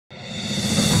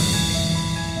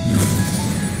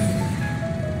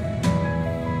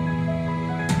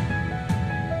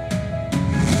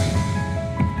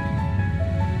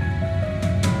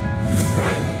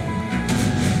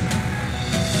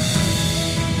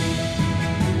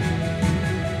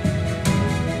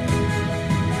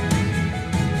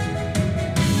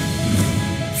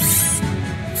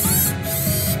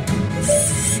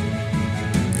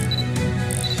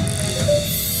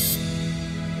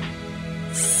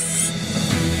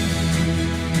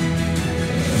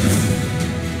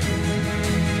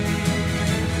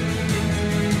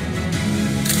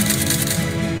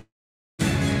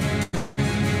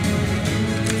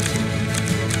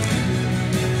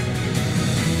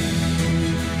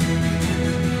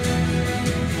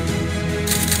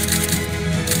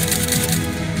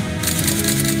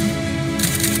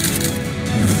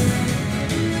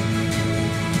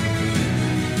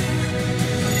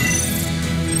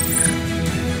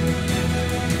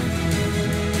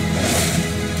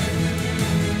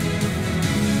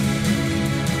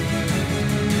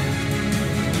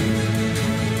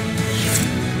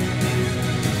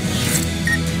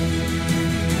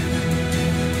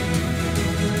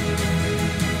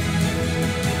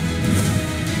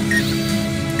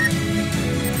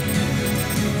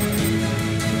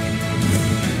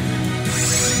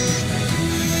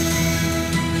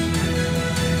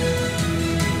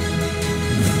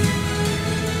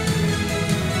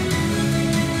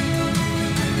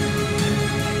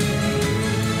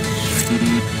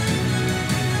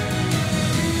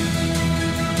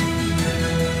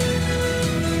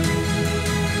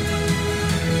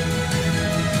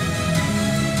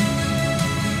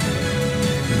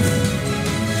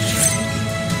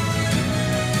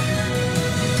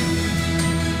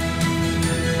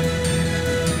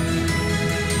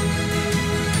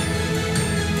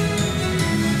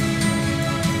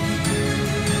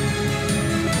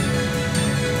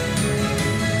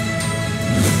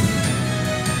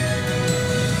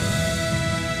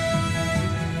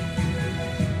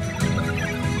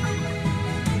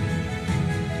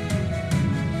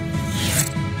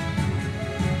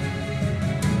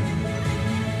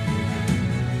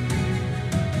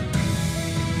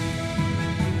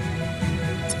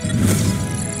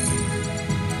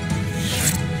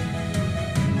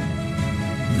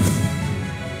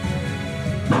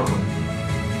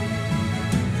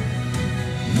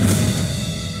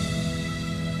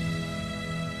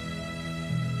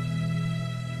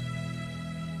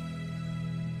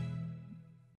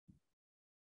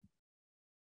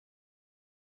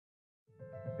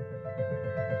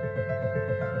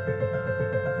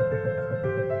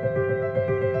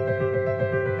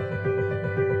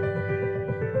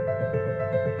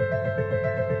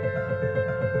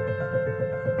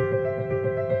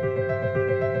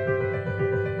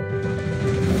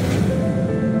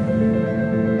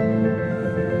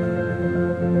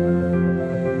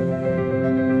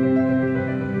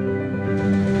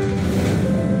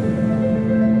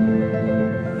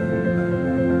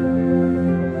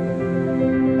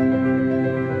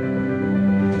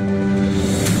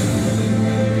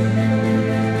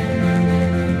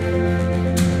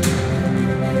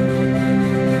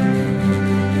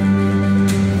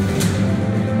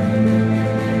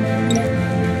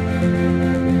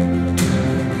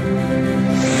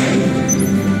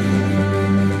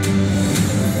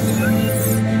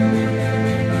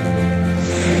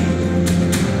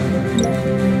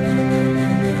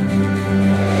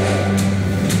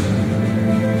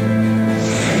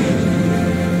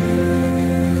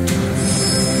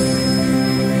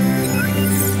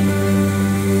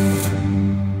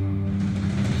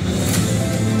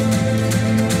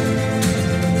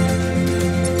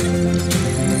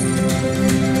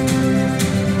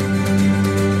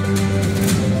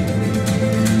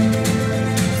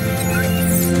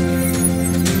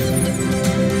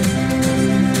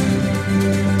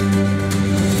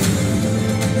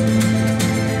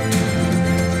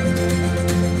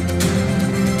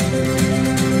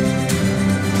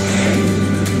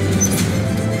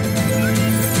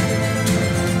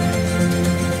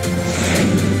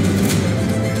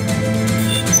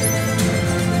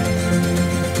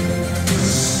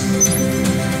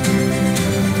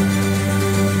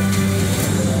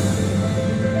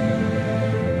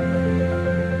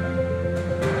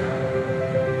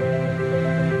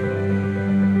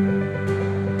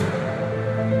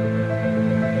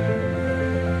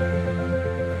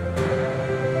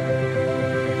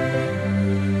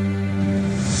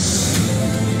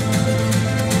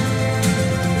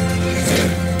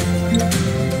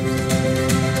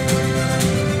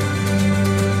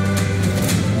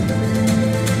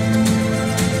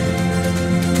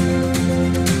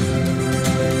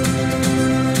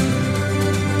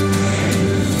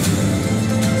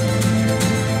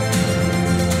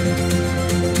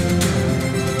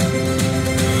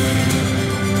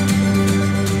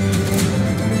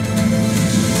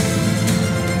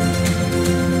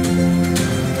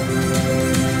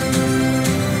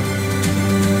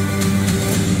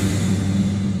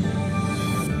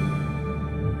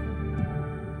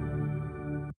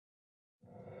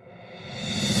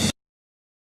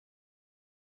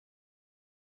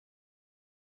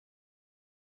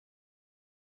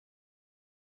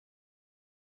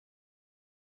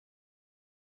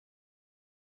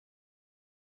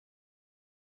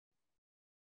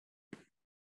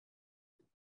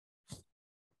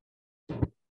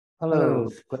Hello,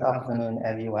 good afternoon,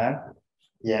 everyone.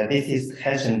 Yeah, this is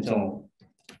Hassan Zhong.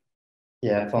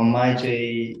 Yeah, from my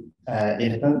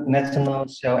International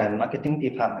Sales and Marketing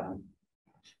Department.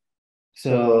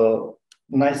 So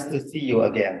nice to see you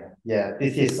again. Yeah,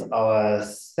 this is our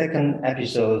second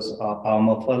episode of our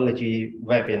morphology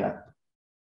webinar.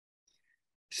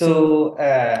 So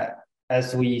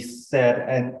as we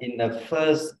said in the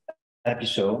first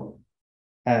episode,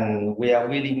 and we are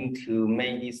willing to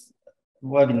make this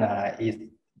webinar is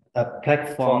a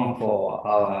platform for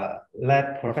our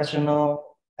lab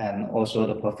professional and also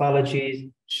the pathologists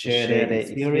share their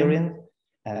experience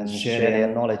and share their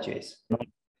knowledges.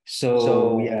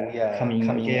 So we are coming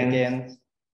again.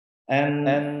 And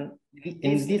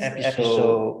in this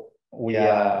episode, we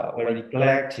are very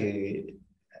glad to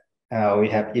we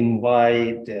have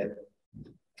invited the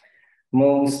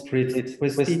most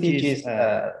prestigious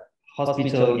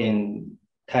hospital in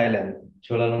Thailand,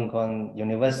 Chulalongkorn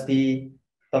University,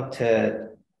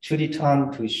 Dr.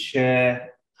 Chuditan, to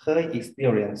share her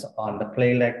experience on the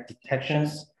platelet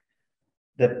detections,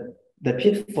 the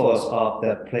pitfalls of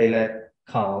the platelet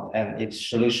count and its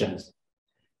solutions.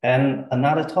 And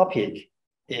another topic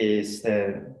is we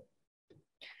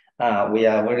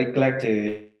are very glad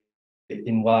to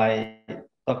invite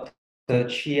Dr.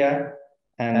 Chia,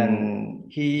 and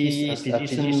he is a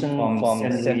physician from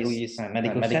St. Louis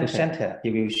Medical Center. He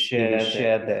will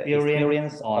share the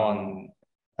experience on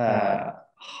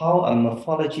how a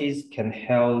morphologist can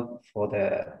help for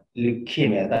the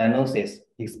leukemia diagnosis,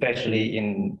 especially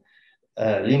in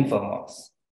lymphomas.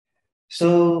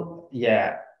 So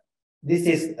yeah, this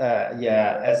is I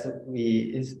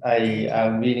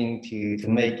am willing to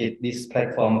make it this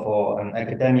platform for an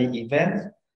academic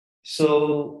event.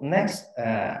 So next,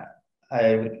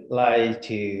 I would like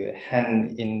to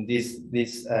hand in this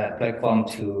platform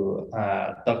to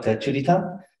Dr.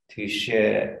 Chudita to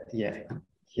share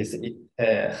his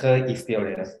her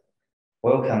experience.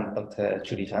 Welcome, Dr.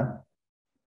 Chudita.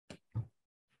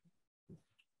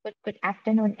 Good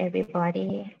afternoon,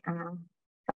 everybody.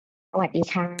 สวัสดี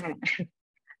ค่ะ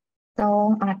So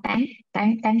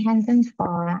thank Hansen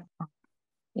for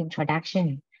introduction.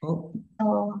 So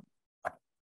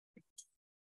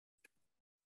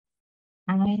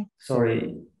sorry.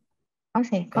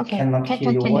 Okay. I cannot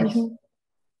hear your voice.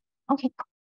 Okay.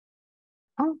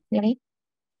 Oh, really?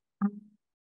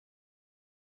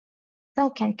 So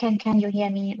can you hear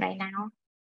me right now?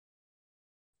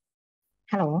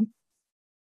 Hello.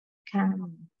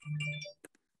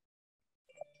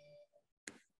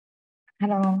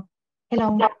 Hello.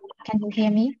 Can you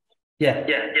hear me? Yeah.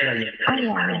 Oh,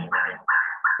 yeah.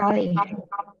 Sorry.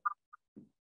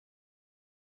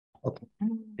 Okay.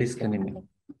 Please continue.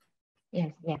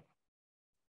 Yes.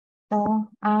 So,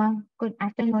 good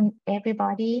afternoon,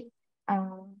 everybody.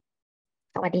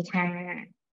 สวัสดีค่ะ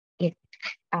It's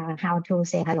how to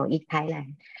say hello in Thailand.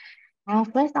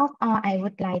 First of all, I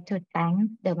would like to thank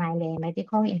the Miley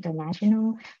Medical International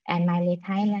and Miley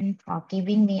Thailand for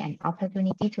giving me an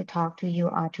opportunity to talk to you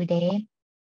all today.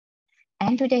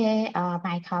 And today,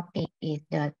 my topic is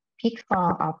the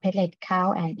pitfall of platelet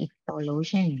count and its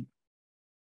solution.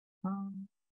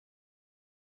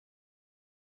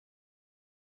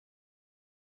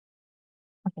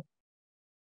 Okay.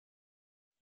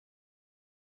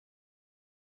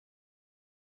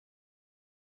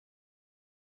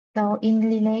 So in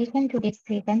relation to this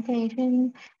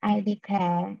presentation, I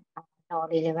declare no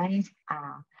relevance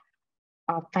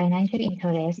of financial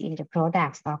interest in the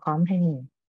products or company.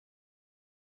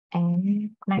 And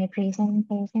my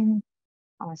presentation,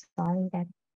 sorry that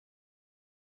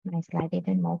my slide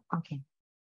didn't move. Okay.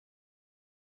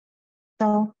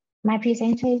 So my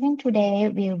presentation today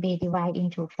will be divided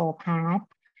into 4 parts.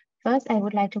 First, I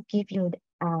would like to give you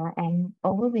an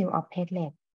overview of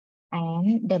platelet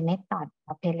and the method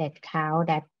of platelet count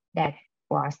that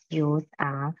was used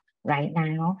right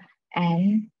now.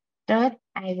 And third,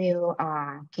 I will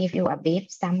give you a brief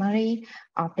summary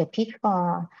of the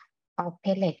pitfall of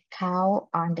platelet count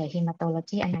on the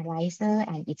hematology analyzer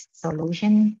and its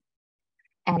solution.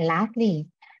 And lastly,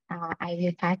 I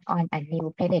will touch on a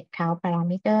new platelet count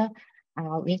parameter,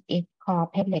 which is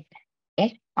called platelet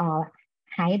H or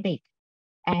hybrid,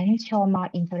 and show more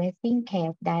interesting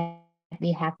case that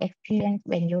we have experienced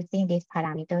when using this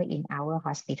parameter in our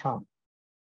hospital.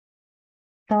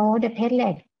 So the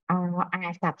platelets are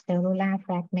subcellular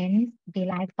fragments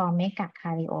derived from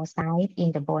megakaryocytes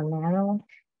in the bone marrow,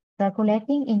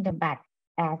 circulating in the blood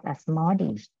as a small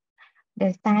dish.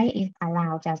 The size is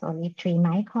around just only 3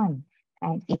 microns,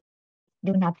 and it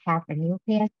do not have a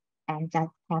nucleus and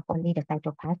just have only the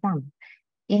cytoplasm.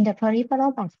 In the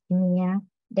peripheral blood smear,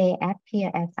 They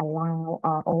appear as a round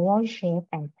or oval shape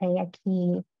and play a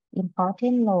key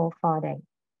important role for the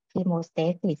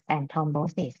hemostasis and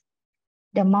thrombosis.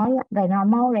 The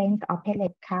normal range of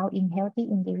platelet count in healthy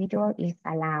individuals is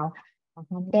around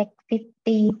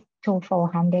 150 to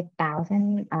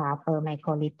 400,000 per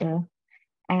microliter.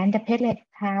 And the platelet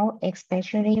count,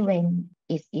 especially when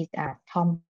it is a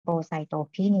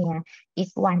thrombocytopenia,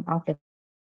 is one of the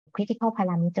critical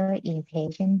parameters in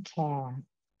patient care.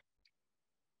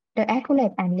 The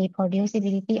accurate and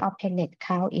reproducibility of platelet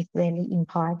count is very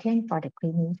important for the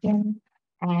clinician,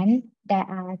 and there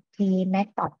are three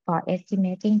methods for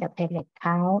estimating the platelet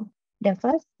count. The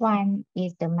first one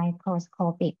is the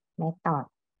microscopic method,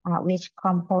 which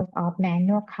composed of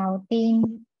manual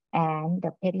counting and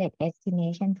the platelet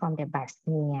estimation from the blood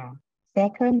smear.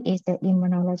 Second is the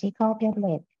immunological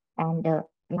platelet, and the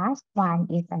last one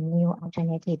is a new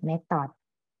alternative method,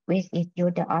 which is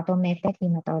use the automated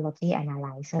hematology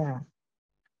analyzer.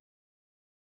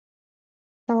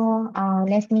 So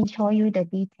let me show you the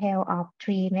detail of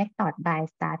three methods by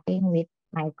starting with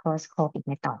microscopic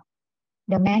method.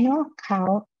 The manual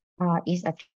count is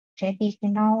a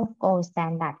traditional gold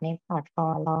standard method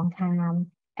for a long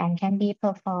time and can be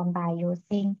performed by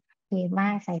using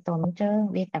hematocytometer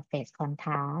with a phase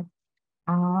contrast.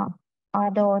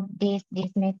 Although this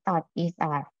method is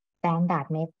a standard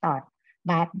method,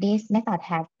 but this method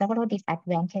has several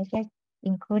disadvantages,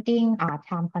 including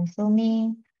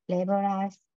time-consuming,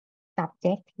 laborious,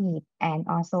 subjective, and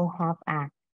also have a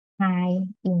high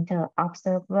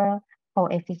inter-observer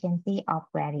coefficient of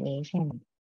variation.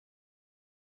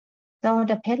 So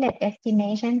the platelet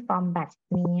estimation from blood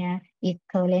smear is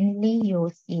currently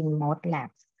used in most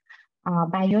labs.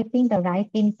 By using the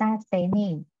right pinza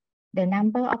staining, the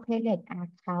number of platelets are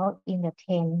counted in the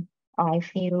 10 oil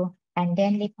field and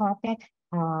then reported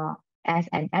as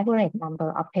an average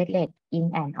number of platelets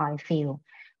in an oil field,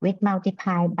 which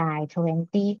multiplied by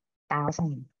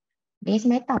 20,000. This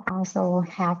method also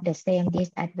have the same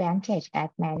disadvantage as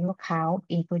manual count,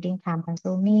 including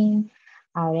time-consuming,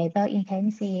 labor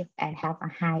intensive, and have a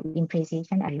high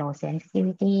imprecision and low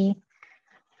sensitivity.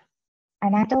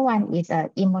 Another one is a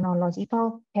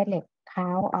immunological platelet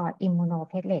count or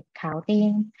immunoplatelet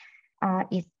counting.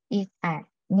 It is a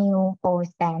new gold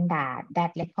standard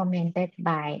that recommended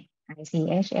by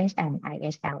ICHS and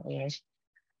IHLH.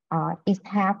 It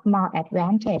has more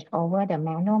advantage over the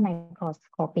manual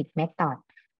microscopic method,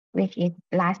 which is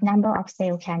large number of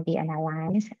cells can be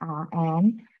analyzed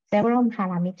and several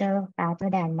parameters rather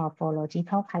than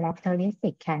morphological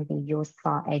characteristics can be used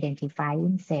for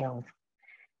identifying cells.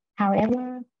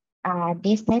 However,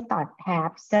 this method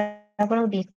has several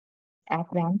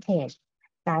disadvantages,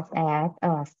 such as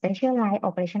specialized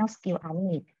operational skill are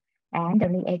needed, and the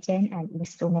reagent and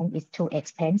instrument is too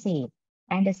expensive,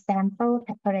 and the sample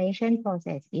preparation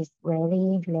process is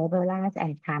very laborious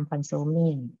and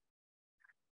time-consuming.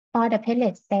 For the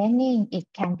platelet staining, it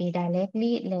can be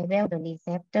directly label the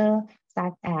receptor,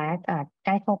 such as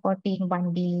glycoprotein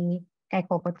 1b,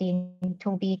 glycoprotein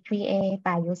 2b3a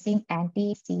by using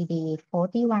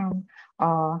anti-CD41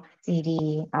 or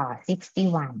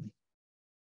CD61.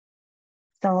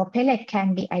 So platelet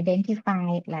can be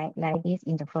identified like this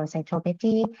in the flow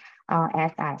cytopathy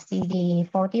as a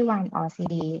CD41 or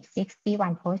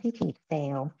CD61 positive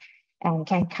cell, and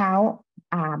can count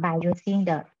by using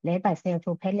the red blood cell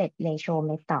to platelet ratio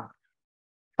method.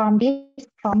 From this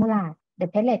formula, the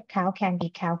platelet count can be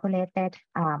calculated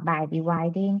by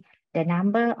dividing the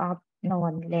number of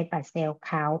known red blood cell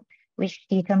count, which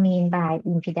determined by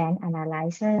impedance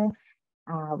analyzer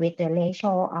with the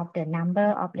ratio of the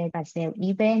number of red blood cell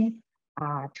event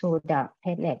to the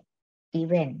platelet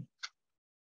event.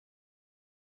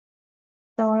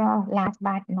 So last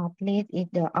but not least is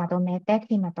the automated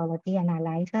hematology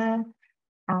analyzer.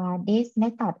 This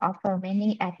method offers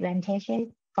many advantages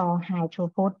for high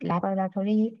throughput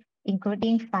laboratory,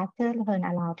 including faster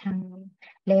turnaround time,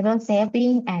 labor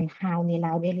saving, and high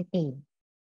reliability.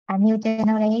 A new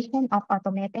generation of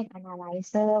automated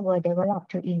analyzers were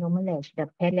developed to enumerate the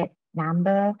platelet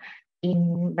number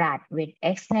in blood with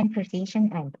excellent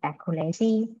precision and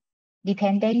accuracy,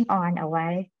 depending on a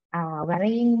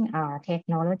varying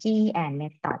technology and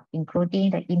method,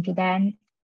 including the impedance,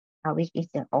 which is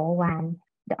the O1,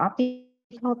 the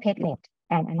optical platelet,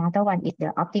 and another one is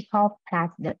the optical plus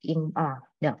the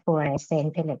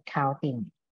fluorescent platelet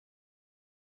counting.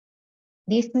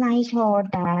 This slide shows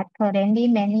that currently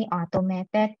many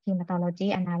automated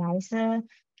hematology analyzers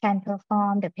can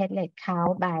perform the platelet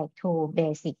count by two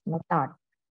basic methods,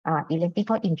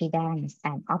 electrical impedance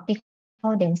and optical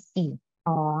density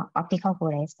or optical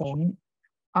fluorescence.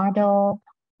 Although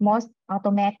Most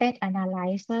automated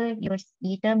analyzers use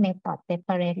either method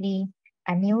separately.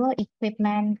 A newer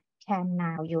equipment can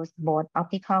now use both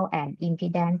optical and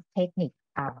impedance technique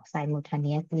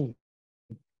simultaneously,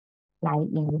 like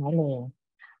in Thailand.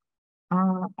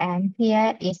 And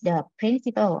here is the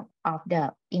principle of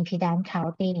the impedance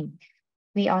counting.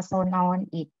 We also know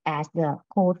it as the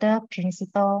Coulter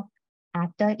principle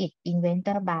after it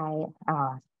invented by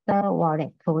Sir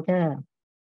Walter Coulter.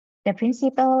 The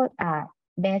principle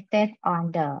based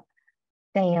on the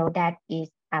cell that is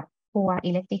a poor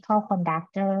electrical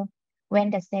conductor.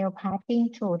 When the cell passing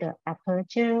through the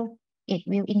aperture, it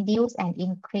will induce an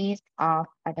increase of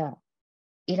the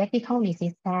electrical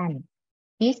resistance.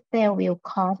 This cell will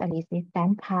cause a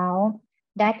resistance pulse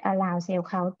that allows cell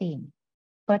counting.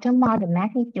 Furthermore, the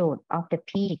magnitude of the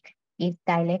peak is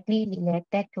directly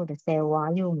related to the cell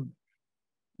volume.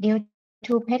 Due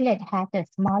to platelet has the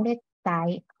smallest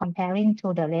size comparing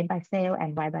to the red blood cell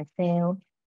and white blood cell,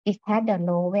 it has the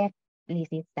lowest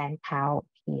resistance pulse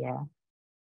here.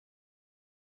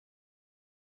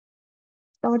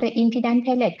 So the impedance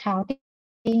platelet counting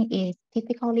is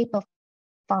typically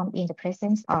performed in the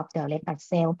presence of the red blood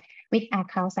cell, which are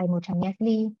count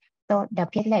simultaneously. So the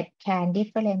platelet can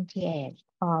differentiate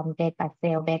from red blood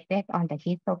cell based on the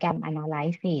histogram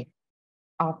analysis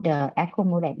of the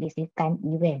accumulated resistance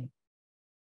event,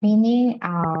 meaning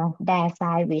their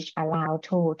size which allow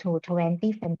 2 to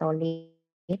 20 femtoliths,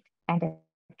 and the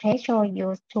threshold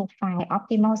used to find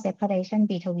optimal separation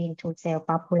between two cell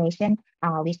population,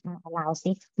 which allow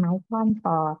 6 micron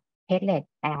for platelet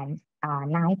and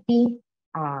 90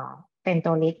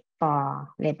 femtoliths for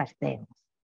red blood cells.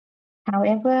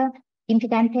 However,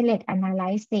 impedance platelet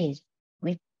analysis,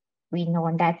 which we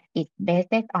know that it's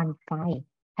based on size,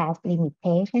 has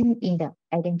limitation in the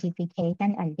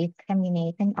identification and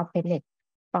discrimination of platelets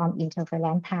from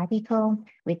interference particles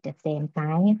with the same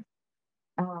size.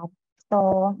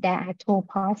 So there are two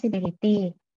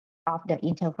possibilities of the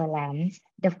interference.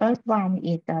 The first one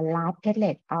is the large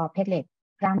platelet or platelet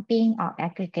clumping or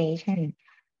aggregation.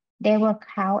 They will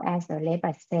count as a red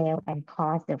blood cell and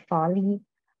cause the folly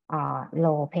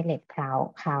low platelet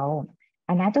count.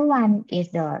 Another one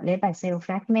is the red blood cell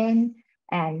fragment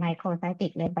and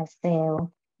microcytic red blood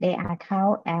cell. They are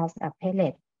count as a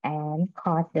platelet and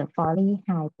cause the folly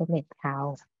high platelet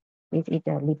count, which is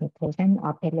the limitation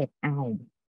of platelet eye.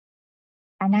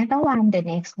 Another one, the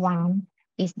next one,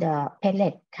 is the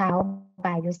platelet count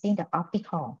by using the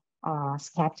optical or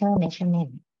scatter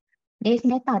measurement. This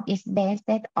method is based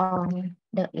on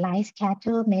the light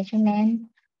scatter measurement.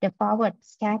 The forward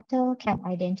scatter can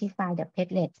identify the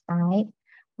platelet size,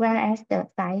 whereas the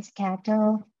side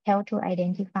scatter help to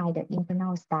identify the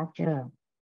internal structure.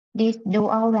 This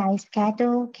dual light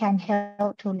scatter can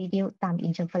help to reduce some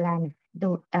interference,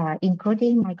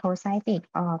 including microcytic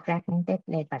or fragmented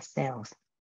red blood cells.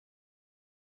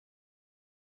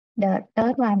 The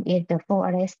third one is the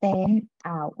fluorescent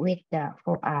with the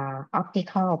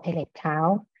optical platelet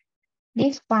count.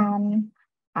 This one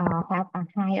have a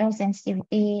higher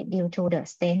sensitivity due to the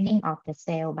staining of the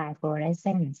cell by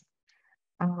fluorescence.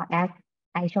 As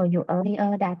I showed you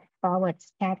earlier, that forward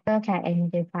scatter can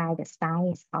identify the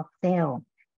size of cell,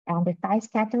 and the side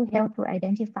scatter help to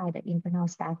identify the internal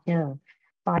structure.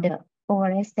 For the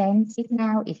fluorescent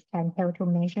signal, it can help to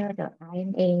measure the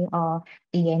RNA or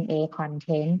DNA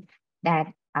content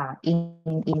that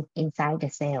inside the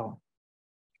cell.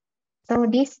 So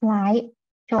this slide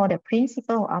shows the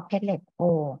principle of platelet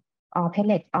O or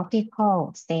platelet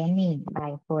optical staining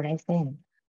by fluorescence.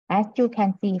 As you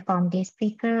can see from this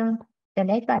figure, the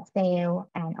red blood cell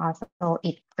and also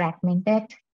its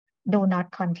fragmented do not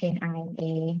contain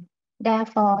RNA.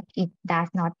 Therefore, it does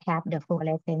not have the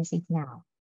fluorescent signal.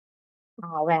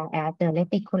 Whereas the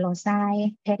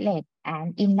reticulocyte platelet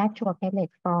and immature platelet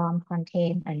form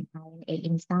contain an RNA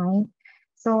inside.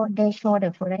 So they show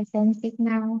the fluorescent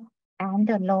signal, and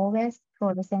the lowest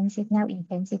fluorescent signal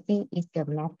intensity is the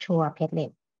mature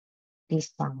platelet,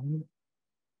 this one.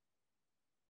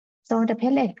 So the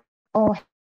platelet all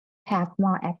have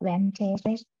more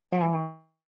advantages than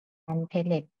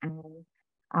platelet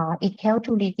I. It helps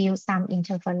to reduce some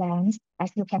interference,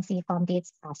 as you can see from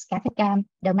this scattergram.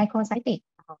 The microcytic,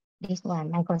 this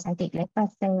one, microcytic red blood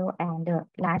cell and the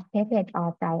large platelet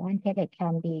or giant platelet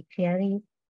can be clearly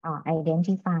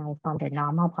identified from the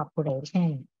normal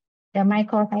population. The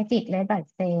microcytic red blood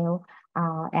cell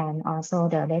and also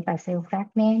the red blood cell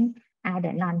fragment are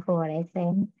the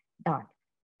non-fluorescent dot,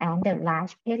 and the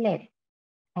large platelet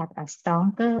have a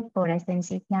stronger fluorescent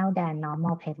signal than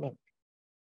normal platelet.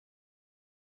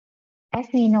 As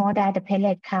we know that the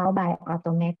platelet count by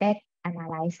automated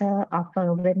analyzer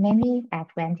offer many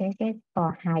advantages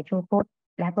for high throughput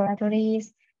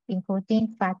laboratories,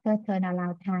 including faster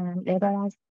turnaround time,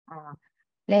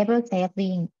 labor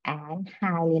saving, and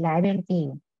high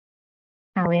reliability.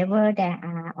 However, there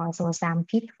are also some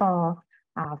pitfalls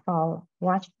for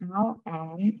watch out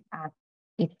and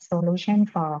its solution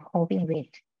for coping with.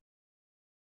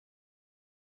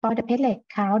 For the platelet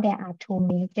count, there are two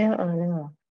major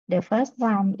errors. The first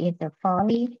one is the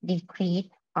folly decrease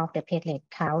of the platelet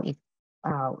count is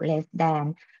less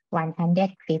than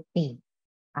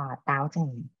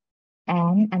 150,000.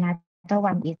 And another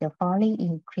one is the folly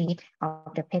increase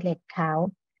of the platelet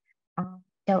count.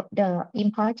 The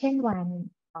important one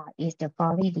is the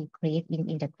folly decrease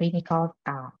in the clinical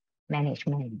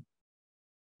management.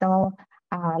 So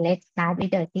let's start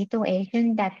with the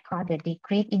situation that caused the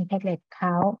decrease in platelet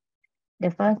count.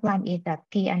 The first one is the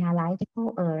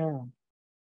pre-analytical error.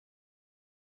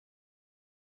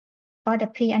 For the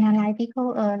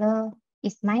pre-analytical error,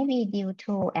 it might be due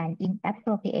to an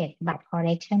inappropriate blood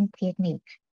collection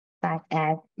technique, such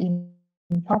as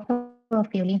improper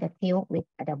filling the tube with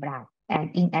the blood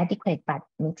and inadequate blood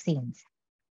mixing.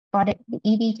 For the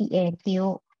EDTA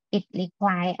tube, it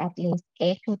requires at least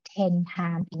 8 to 10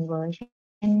 times inversion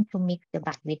to mix the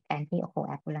blood with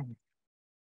anticoagulant.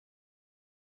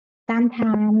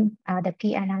 Sometimes the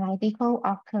pre-analytical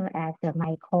occur as the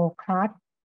microclot,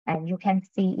 and you can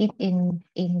see it in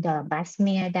the blood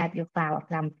smear that you found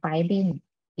some fibrin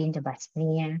in the blood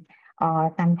smear,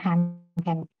 or sometimes you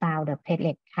can found the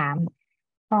platelet count.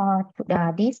 For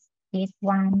this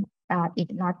one,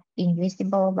 it's not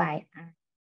invisible by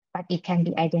but it can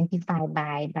be identified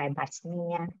by blood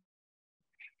smear.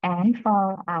 And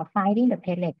for finding the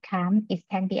platelet count, it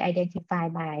can be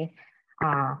identified by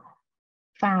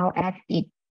found at the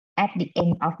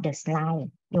end of the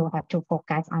slide. You have to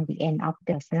focus on the end of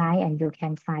the slide and you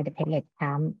can find the platelet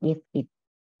count if it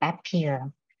appears.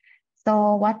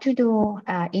 So what to do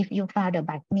if you found a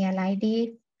blood smear like this?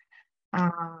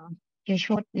 You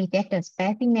should reject the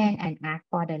specimen and ask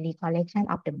for the recollection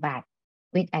of the blood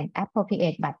with an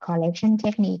appropriate blood collection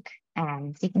technique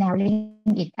and signaling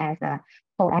it as a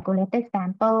coagulated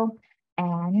sample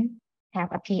and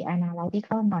have a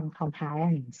pre-analytical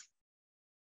non-compliance.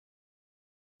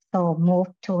 So move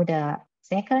to the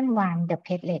second one, the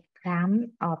platelet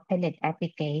clump or platelet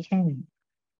application.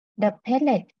 The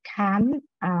platelet clump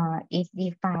is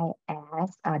defined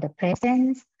as the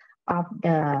presence of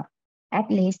the at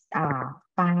least 5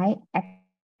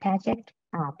 attached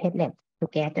platelets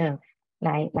together.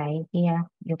 Like here,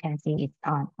 you can see it's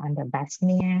on the blood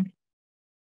smear.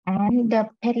 And the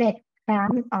platelet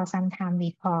clump, or sometimes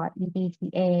we call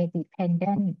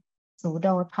EDTA-dependent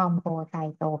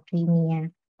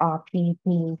pseudo-thrombocytopenia or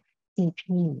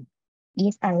PTCP,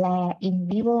 is a rare in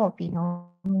vivo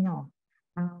phenomenon.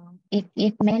 It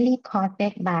is mainly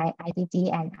caused by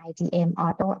IgG and IgM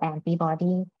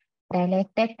autoantibody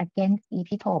directed against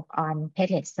epitope on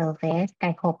platelet surface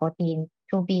glycoprotein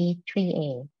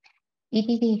 2B3A.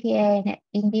 EDTA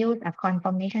induce a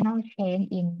conformational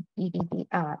change in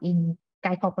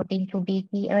glycoprotein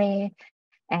 2B3A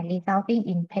and resulting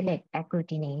in platelet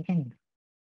agglutination.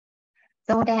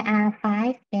 So there are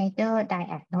 5 major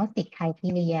diagnostic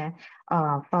criteria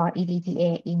for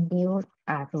EDTA-induced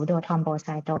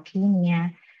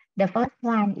pseudothrombocytopenia. The first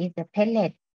one is the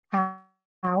platelet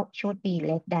count should be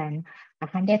less than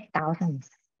 100,000.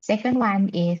 Second one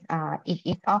is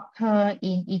it occur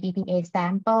in EDTA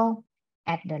sample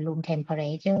at the room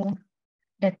temperature.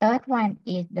 The third one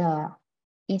is a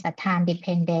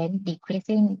time-dependent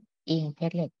decreasing in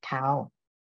platelet count.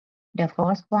 The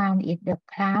fourth one is the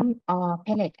clump or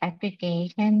platelet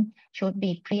aggregation should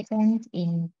be present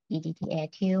in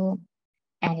EDTA tube.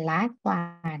 And last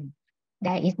one,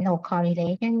 there is no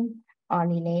correlation or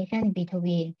relation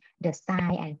between the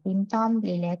sign and symptom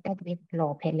related with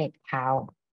low platelet count.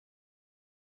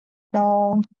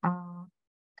 So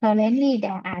currently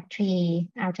there are 3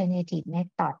 alternative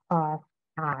methods for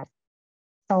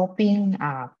solving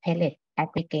platelet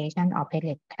aggregation or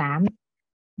platelet clump.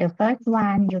 The first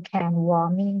one, you can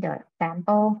warming the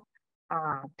sample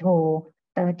to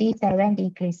 37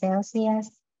 degrees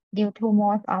Celsius due to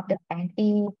most of the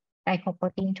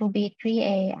anti-glycoprotein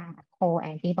 2B3A are cold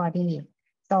antibody.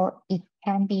 So it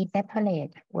can be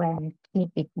separated when keep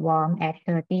it warm at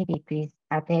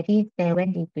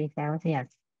 37 degrees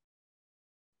Celsius.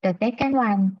 The second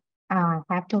one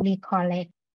have to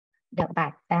recollect the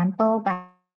blood sample by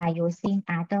using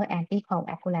other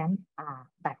anticoagulant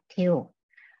blood tube.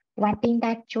 One thing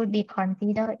that should be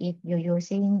considered if you're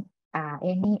using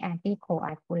any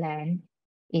anticoagulant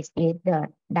is the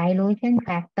dilution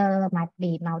factor must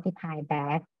be multiplied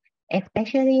by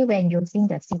especially when using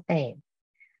the citrate.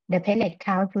 The platelet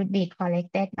count should be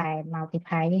collected by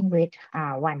multiplying with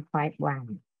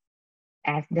 1.1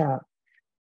 as the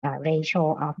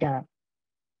ratio of the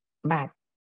blood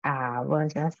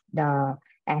versus the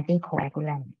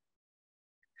anticoagulant.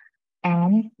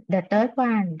 And the third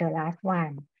one, the last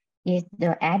one, is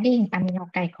the adding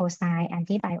aminoglycoside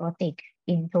antibiotic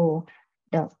into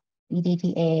the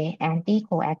EDTA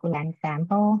anticoagulant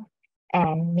sample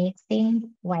and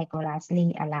mixing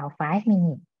vigorously around 5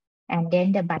 minutes. And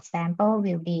then the blood sample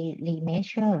will be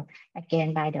remeasured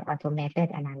again by the automated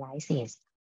analysis.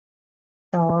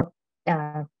 So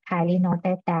highly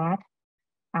noted that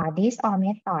this all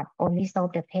method only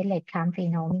solve the platelet count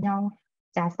phenomenon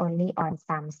just only on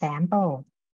some sample,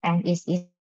 and it is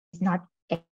not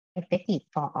effective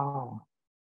for all.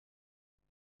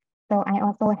 So I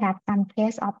also have some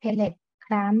case of platelet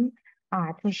clump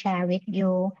to share with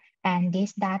you, and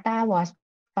this data was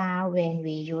found when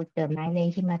we used the mild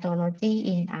hematology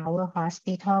in our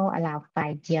hospital around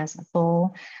 5 years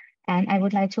ago. And I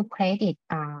would like to credit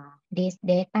this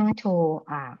data to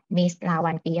Ms.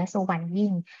 Lawantia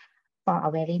Suwanying for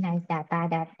a very nice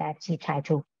data that she tried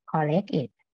to collect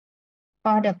it.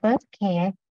 For the first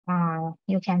case,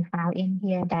 you can find in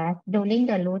here that during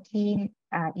the routine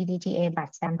EDTA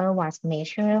blood sample was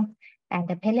measured and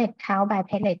the platelet count by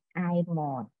platelet I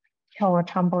mode showed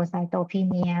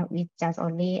thrombocytopenia with just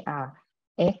only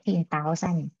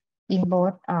 18,000 in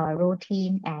both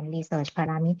routine and research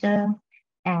parameter,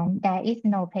 and there is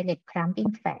no platelet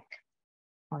clumping fact.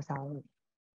 Oh, sorry.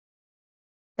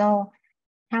 So,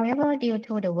 however, due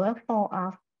to the workflow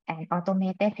of an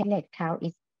automated platelet count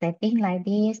is setting like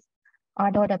this,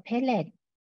 although the platelet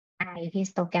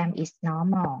histogram is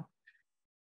normal,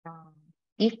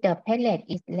 if the platelet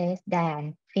is less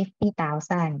than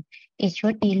 50,000, it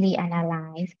should be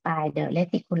reanalyzed by the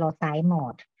reticulocyte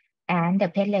mode, and the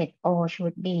platelet O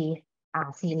should be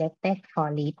selected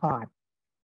for report.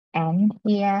 And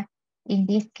here, in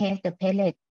this case, the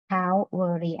platelet count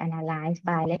were reanalyzed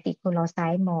by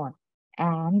reticulocyte mode,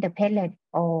 and the platelet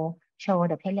O show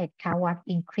the platelet count was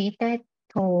increased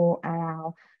to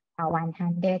around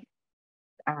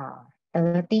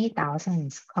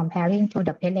 130,000, comparing to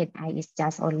the platelet I is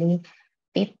just only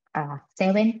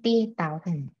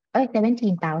 17,000.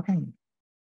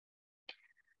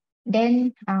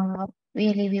 Then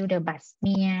we review the blood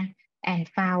smear and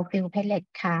found few platelet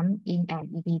count in an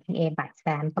EDTA blood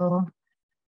sample.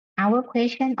 Our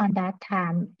question on that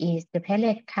time is the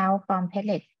platelet count from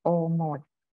platelet O mode.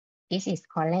 This is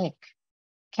correct.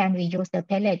 Can we use the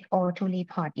platelet O to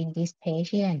report in this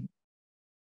patient?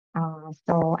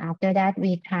 So after that,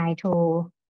 we try to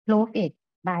prove it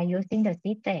by using the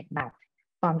citrate blood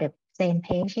from the same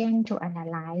patient to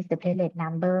analyze the platelet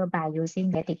number by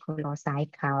using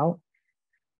reticulocyte count.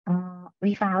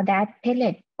 We found that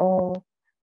platelet O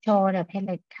show the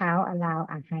platelet count around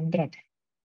 100.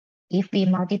 If we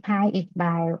multiply it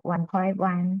by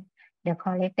 1.1, the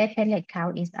collected platelet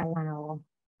count is around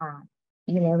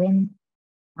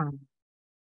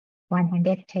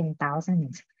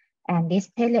 110,000. And this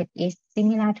platelet is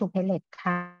similar to platelet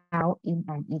count in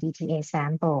an EDTA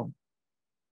sample.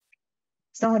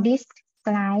 So this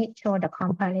slide shows the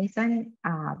comparison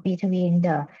between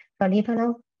the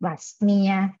peripheral blood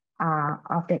smear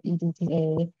of the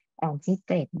EDTA and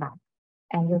citrate blood.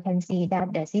 And you can see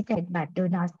that the citrate blood do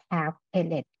not have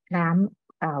platelet clump,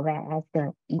 whereas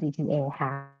the EDTA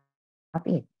have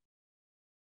it.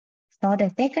 So the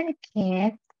second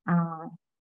case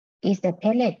is the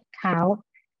platelet count.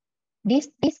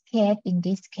 This case, in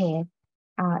this case,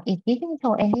 it didn't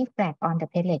show any flag on the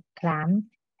platelet clump,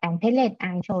 and platelet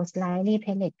I show slightly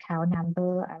platelet count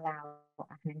number around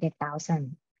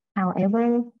 100,000.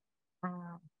 However,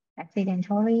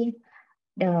 accidentally,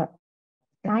 the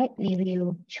slide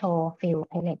review show few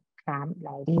platelet clump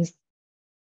like this.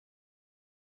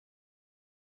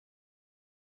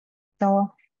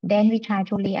 So then we try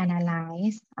to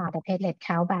reanalyze the platelet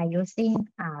count by using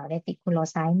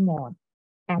reticulocyte mode.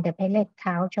 And the platelet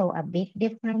count show a big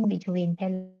difference between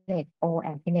platelet O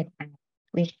and platelet I,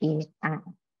 which is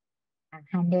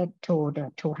 100 to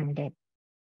the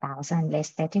 200,000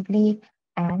 respectively.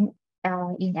 And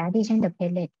in addition, the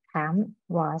platelet count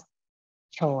was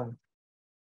shown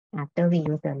after we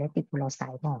use the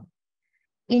reticulocyte mode.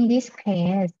 In this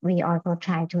case, we also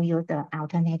try to use the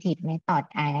alternative method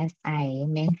as I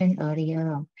mentioned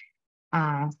earlier,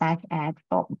 such as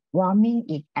warming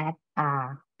it at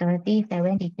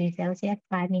 37 degrees Celsius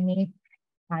 5 minutes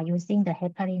using the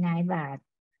heparinase bath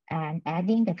and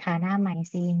adding the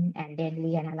kanamycin and then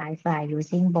reanalyze by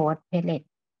using both platelet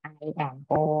I and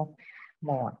O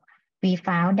mode. We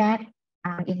found that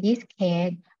In this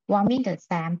case, warming the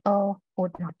sample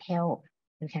would not help.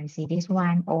 You can see this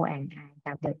one, O and I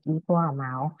have the equal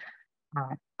amount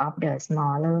of the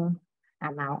smaller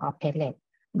amount of pellet.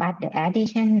 But the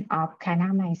addition of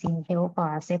kanamycin help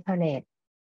for separate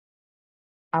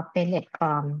of pellet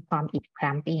from its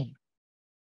clumping.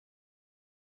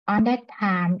 On that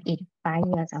time, 5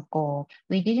 years ago,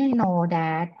 we didn't know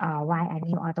that why a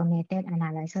new automated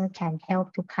analyzer can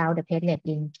help to count the pellet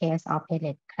in case of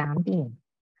pellet clumping.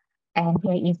 And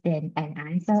here is then an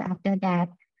answer after that.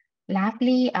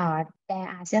 Lastly, there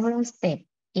are several steps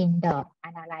in the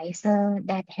analyzer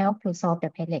that help to solve the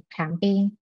pellet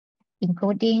clumping,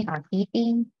 including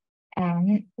heating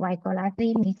and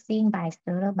vigorously mixing by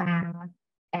stirrer bar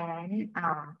and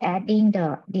adding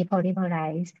the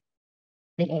depolymerized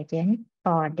reagent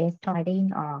for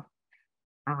destroying of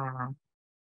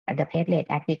the platelet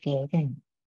aggregation.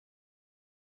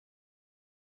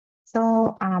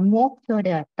 So move to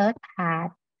the third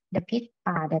part,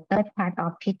 the third part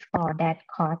of pitfall that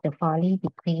caused the Foley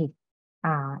decrease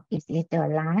is the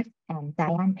large and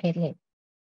giant platelet.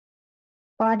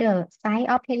 For the size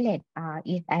of platelet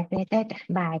is calculated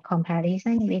by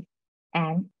comparison with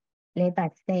an red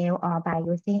blood cell or by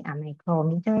using a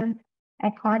micrometer.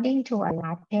 According to a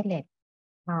large platelet,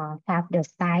 have the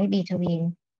size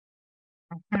between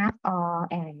half or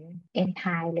an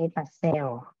entire red blood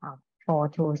cell of 4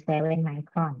 to 7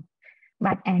 micron.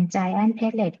 But an giant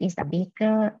platelet is a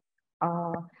bigger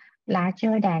or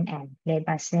larger than an red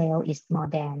blood cell is more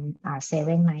than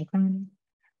 7 micron.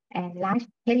 And large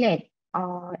platelet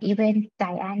or even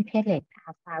giant platelet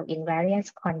are found in various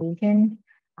conditions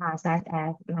such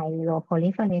as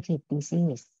myeloproliferative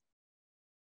disease.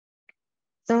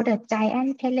 So the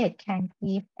giant platelet can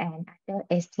give an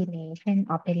underestimation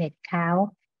of platelet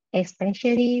count,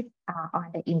 especially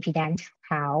on the impedance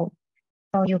count.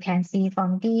 So you can see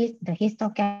from this, the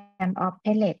histogram of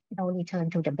platelet no return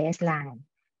to the baseline,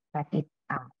 but it's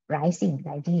rising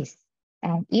like this.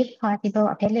 And if possible,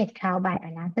 a platelet count by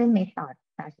another method,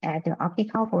 such as the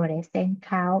optical fluorescence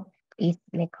count, is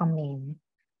recommended.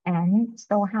 And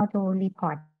so how to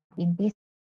report in this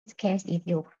case if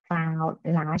you found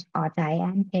large or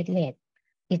giant platelet?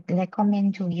 It's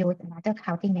recommended to use another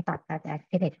counting method such as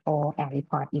platelet O and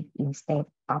report it instead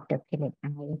of the platelet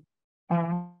I.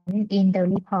 And in the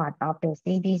report of the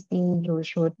CDC, you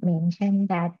should mention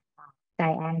that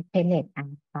giant platelet are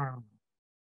found.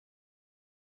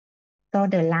 So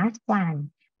the last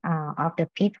one of the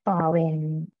pitfall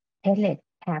when pellets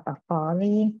have a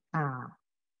Foley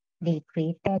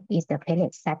decreased is the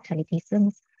pellet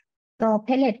satellitism. So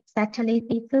pellet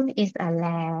satellitism is a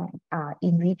rare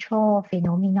in vitro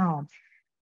phenomenon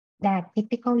that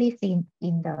typically seen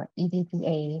in the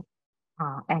EDTA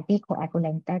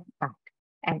anticoagulanted blood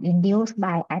and induced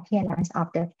by adherence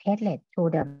of the platelet to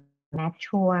the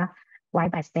mature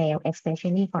white blood cell,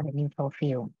 especially for the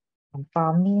neutrophil, and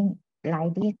forming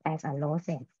like this as a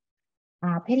lozenge.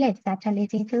 Pellet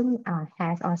satellitism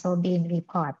has also been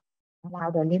reported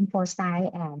around the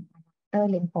lymphocyte and other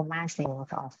lymphoma cells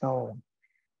also.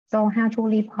 So how to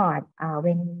report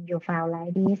when you found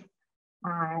like this?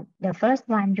 The first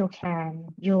one, you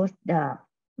can use the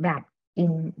blood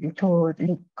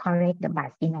to correct the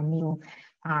blood in a new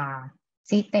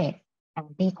seated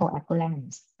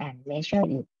anticoagulants and measure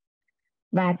it.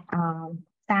 But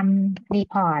some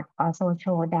report also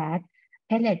show that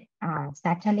pellet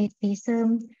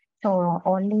satellitism show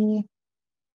only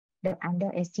the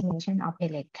underestimation of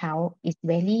pellet count is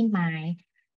very mild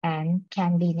and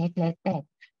can be neglected.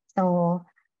 So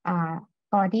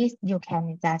for this, you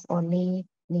can just only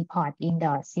report in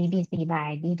the CBC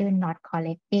by either not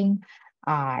collecting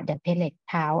the pellet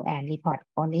count and report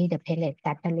only the pellet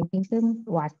satellitism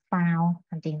was found,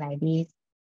 something like this.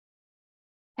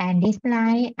 And this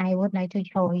slide, I would like to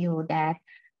show you that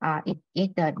it is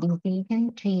the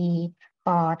decision tree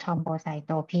for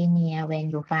thrombocytopenia when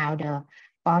you found the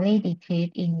Foley decrease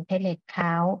in pellet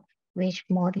count, which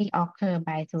mostly occur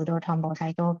by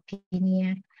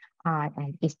pseudothrombocytopenia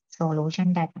and its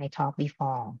solution that I talked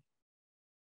before.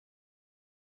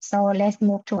 So let's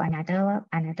move to another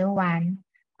one,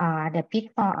 the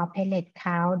pitfall of pellet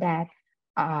count that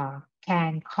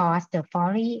can cause the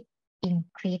Foley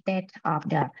increase of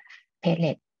the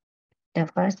pellet. The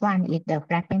first one is the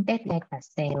fragmented red blood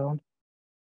cell.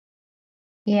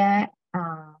 Here,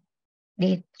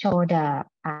 they show the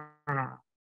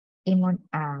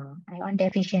ion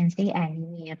deficiency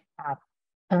anemia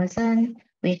person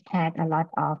which had a lot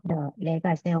of the red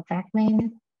blood cell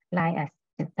fragments, like a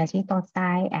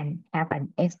pachytocyte and have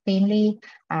an extremely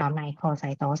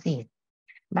microcytosis.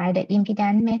 By the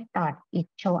impedance method, it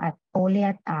shows a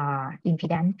Fourier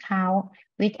impedance count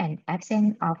with an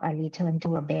absence of a return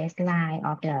to a baseline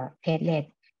of the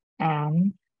platelet,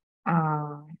 and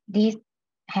these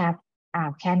have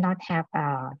cannot have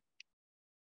a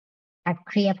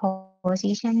clear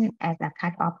position as a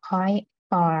cutoff point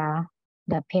for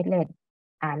the platelet,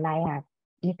 like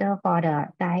either for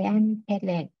the giant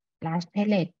platelet, large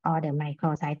platelet, or the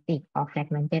microcytic or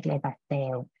fragmented red blood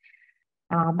cell.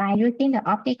 By using the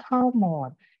optical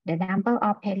mode, the number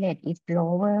of platelets is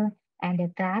lower, and the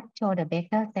graph shows the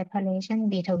better separation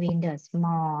between the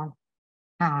small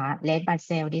red blood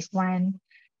cell, this one,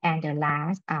 and the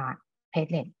large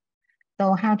platelet.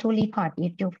 So how to report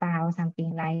if you found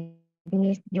something like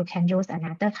this? You can use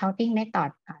another counting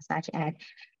method such as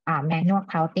manual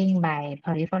counting by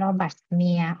peripheral blood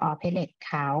smear or platelet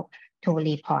count to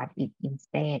report it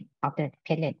instead of the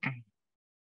platelet eye.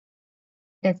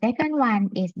 The second one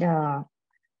is the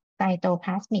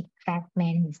cytoplasmic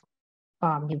fragments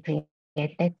from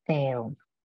nucleated cell.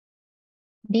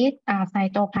 These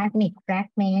cytoplasmic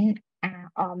fragments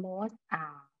almost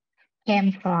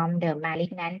came from the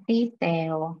malignancy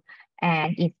cell,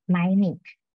 and it's mimic,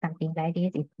 something like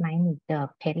this, it's mimic the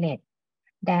platelet.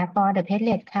 Therefore, the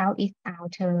platelet count is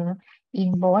altered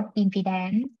in both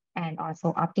impedance and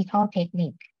also optical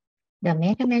technique. The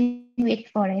measurement with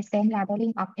fluorescent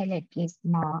labeling of platelet is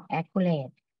more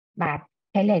accurate, but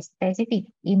platelet-specific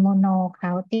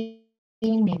immunocounting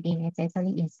may be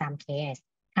necessary in some cases.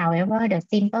 However, the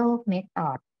simple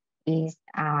method is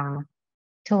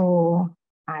to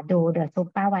do the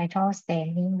supravital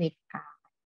staining with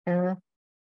the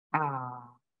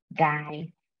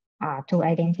dye to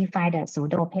identify the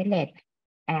pseudo platelet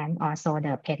and also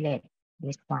the platelet,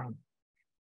 this one.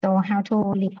 So how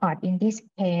to report in this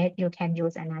case, you can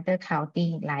use another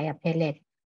counting like a platelet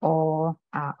or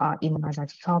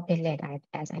immunological platelet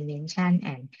as I mentioned,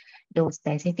 and do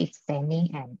specific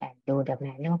staining and do the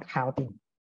manual counting.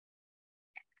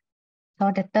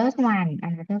 So the third one,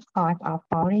 another cause of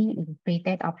poorly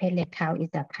increased of platelet count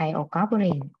is the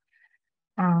cryoglobulin.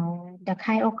 The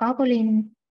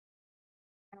cryoglobulin,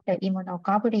 the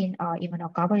immunoglobulin or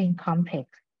immunoglobulin complex,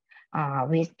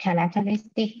 with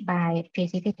characteristic by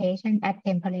precipitation at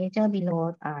temperature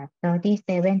below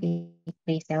 37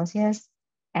 degrees Celsius,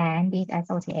 and is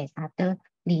associated after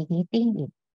reheating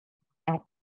it at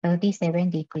 37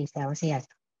 degrees Celsius.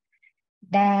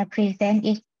 The present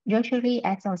is usually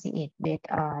associated with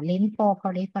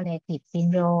lymphoproliferative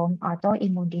syndrome,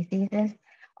 autoimmune diseases,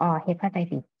 or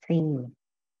hepatitis C.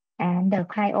 And the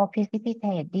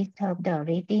cryoprecipitate disturb the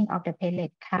reading of the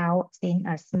platelet count, since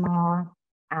a small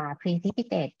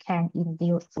precipitate can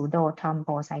induce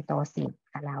pseudothrombocytosis,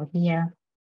 allowed here.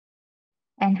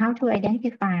 And how to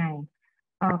identify?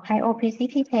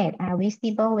 Cryoprecipitate are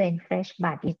visible when fresh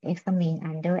blood is examined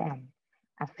under a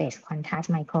phase contrast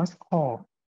microscope.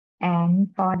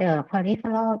 And for the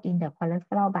peripheral, in the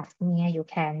peripheral blood smear, you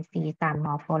can see some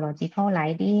morphological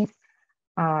like this,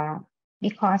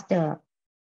 because the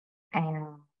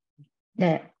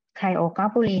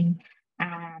cryoglobulin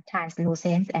are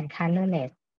translucent and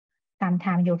colorless.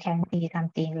 Sometimes you can see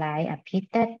something like a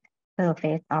pitted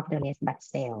surface of the red blood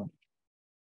cell.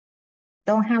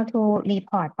 So how to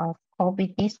report or cope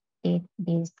with this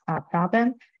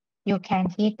problem? You can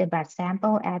heat the blood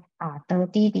sample at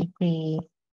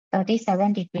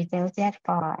 37 degrees Celsius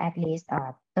for at least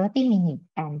 30 minutes,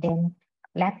 and then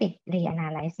rapid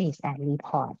reanalysis and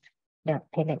report the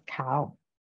platelet count.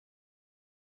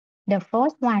 The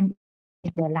first one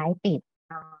is the lipid.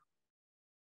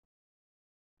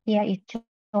 Here it shows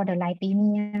the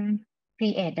lipemia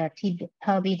create the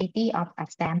turbidity of a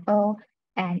sample,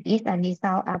 and is a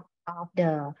result of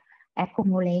the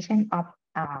accumulation of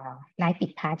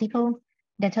lipid particles.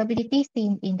 The turbidity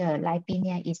seen in the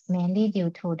lipemia is mainly due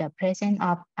to the presence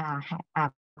of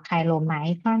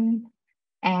chylomicron,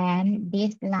 and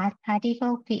this large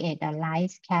particle create a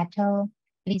light scatter,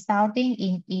 resulting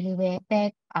in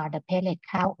elevated the platelet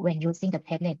count when using the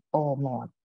platelet O mode.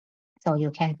 So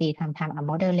you can see sometimes a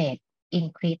moderate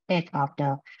increase of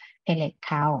the platelet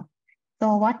count.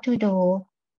 So what to do?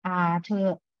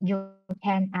 You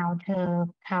can alter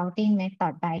counting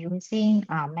method by using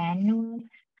manual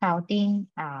counting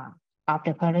of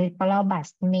the peripheral blood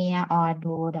smear, or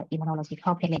do the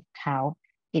immunological platelet count.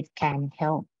 It can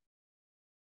help.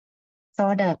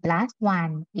 So the last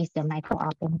one is the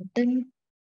microorganism.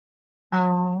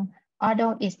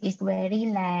 Although it is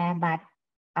very rare, but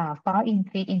for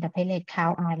increase in the platelet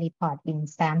count are reported in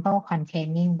sample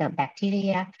containing the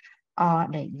bacteria or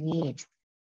the yeast.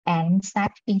 And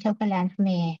such interference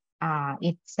may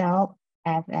itself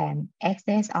as an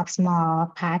excess of small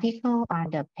particle on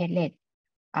the platelet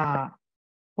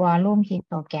volume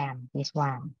histogram, this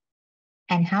one.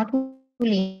 And how to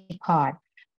report?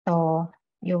 So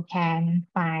you can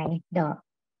find the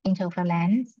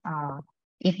interference,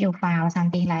 if you found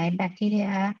something like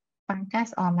bacteria,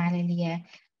 fungus, or malaria,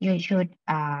 you should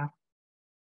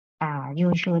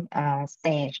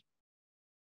stage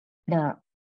the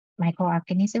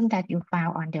microorganism that you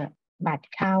found on the blood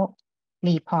count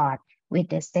report with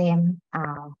the same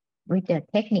with the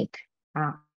technique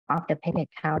of the platelet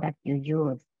count that you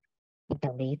use in the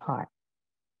report.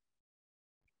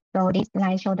 So this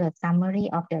slide shows the summary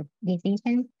of the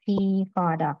decision tree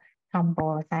for the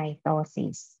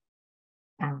thrombocytosis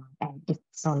and its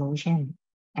solution.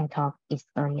 I talked it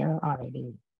earlier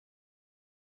already.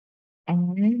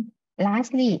 And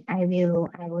lastly, I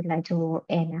would like to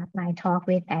end up my talk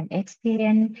with an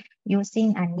experience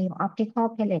using a new optical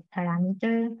platelet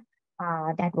parameter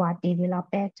that was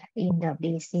developed in the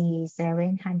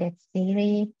BC700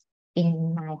 series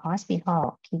in my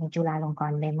hospital, King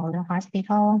Chulalongkorn Memorial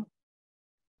Hospital.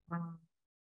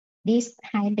 This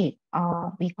hybrid,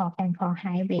 or we can call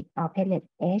hybrid or pellet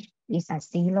H, is a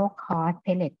zero-cost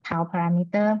pellet count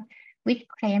parameter, which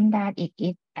claim that it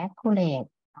is accurate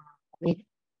with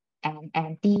an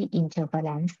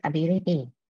anti-interference ability.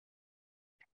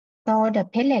 So the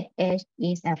pellet H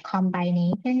is a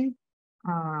combination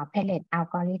pellet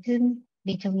algorithm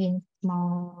between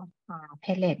small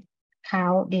pellet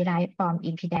count derived from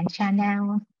impedance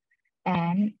channel,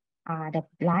 and the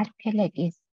large pellet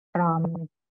is from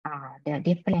the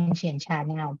differential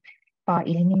channel for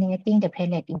eliminating the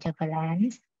pellet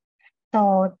interference.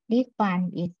 So this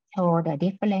one is show the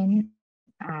different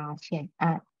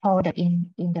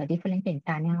in the different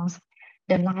channels.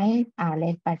 The light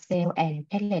red blood cell and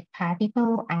pellet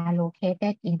particle are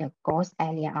located in the ghost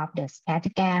area of the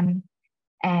scattergram.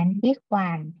 And this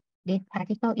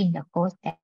particle in the ghost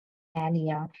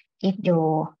area, if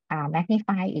you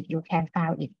magnify it, you can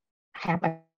find it have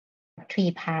a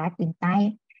 3 parts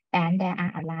inside, and there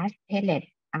are a large pellet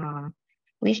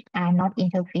which are not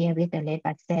interfere with the red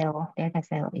blood cell. Red blood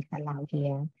cell is allowed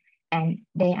here, and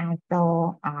they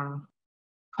also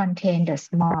contain the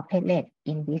small pellet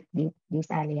in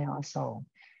this area also.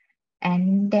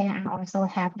 And they also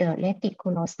have the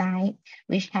reticulocyte,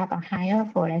 which have a higher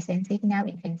fluorescent signal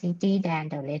intensity than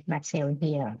the red blood cell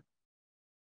here.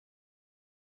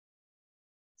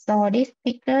 So this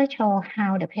figure shows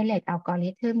how the pellet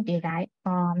algorithm derived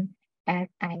from, as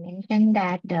I mentioned,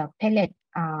 that the pellet,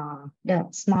 the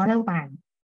smaller one,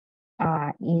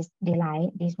 is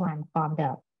derived, this one, from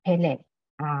the pellet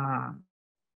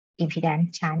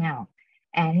impedance channel,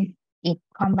 and it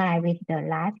combined with the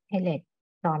large pellet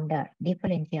from the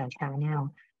differential channel.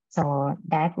 So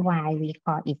that's why we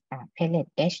call it a pellet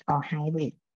H or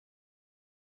hybrid.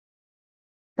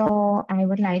 So I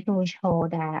would like to show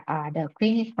that the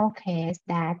clinical case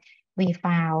that we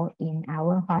found in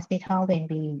our hospital when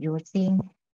we using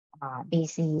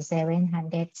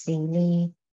BC700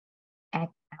 series at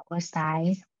our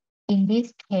site. In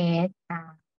this case,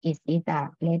 it is a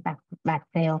red blood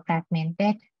cell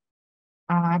fragmented.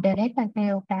 The red blood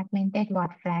cell fragmented was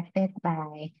fractured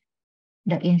by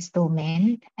the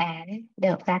instrument, and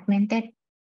the fragmented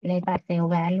red blood cell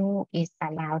value is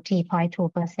around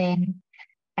 3.2%.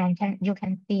 And you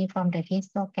can see from the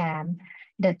histogram,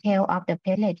 the tail of the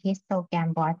pellet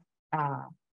histogram was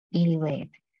elevated,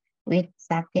 which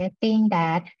suggesting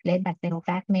that red blood cell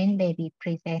fragment may be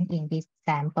present in this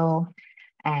sample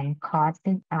and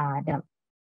causing the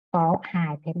false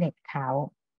high platelet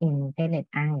count in pellet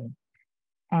eye.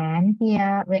 And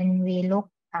here, when we look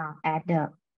at the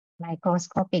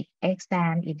microscopic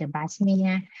exam in the blood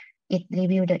smear, it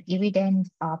revealed the evidence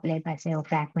of red blood cell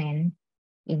fragment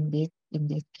in this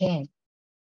case.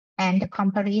 And the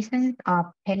comparison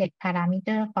of pellet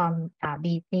parameter from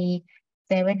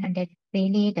BC700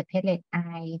 series, the pellet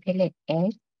I, pellet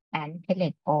H, and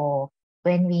pellet O.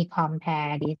 When we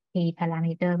compare these three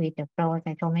parameters with the flow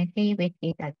cytometry, which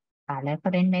is a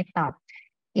reference method,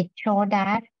 it showed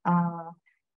that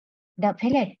the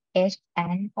pellet H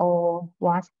and O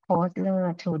was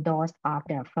closer to those of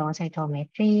the flow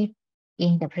cytometry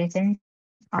in the presence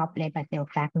of red blood cell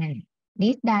fragment.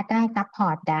 This data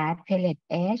support that pellet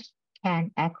H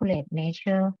can accurately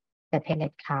measure the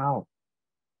pellet count.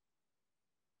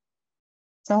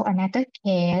 So another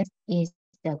case is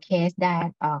the case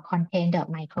that contains the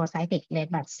microcytic red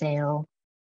blood cell.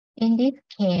 In this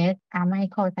case, a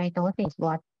microcytosis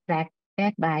was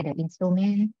fractured by the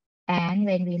instrument, and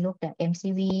when we look at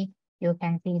MCV, you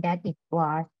can see that it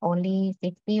was only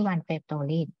 61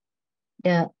 femtolid.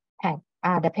 The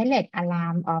The platelet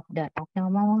alarm of the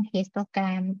abnormal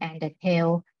histogram and the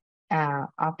tail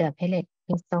of the platelet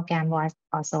histogram was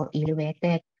also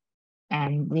elevated,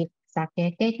 and with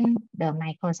suggesting the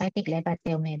microcytic red blood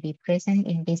cell may be present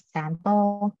in this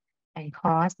sample and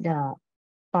cause the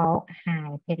false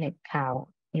high platelet count.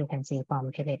 You can see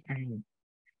from platelet eye.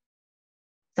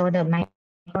 So the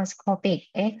microscopic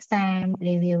exam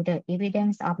revealed the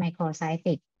evidence of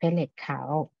microcytic platelet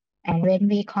count. And when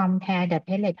we compare the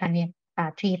platelet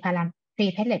three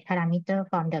platelet parameter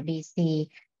from the BC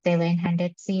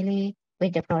 700 series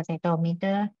with the flow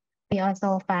cytometer, we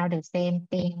also found the same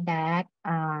thing that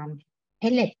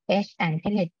platelet H and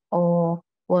platelet O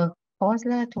were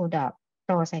closer to the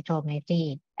flow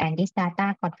cytometry. And this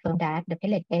data confirmed that the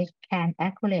platelet H can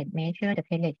accurately measure the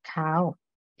platelet count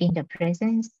in the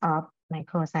presence of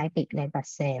microcytic red blood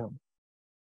cell.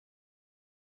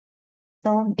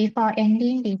 So before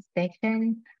ending this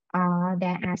section,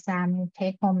 there are some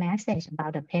take-home message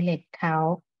about the platelet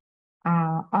count.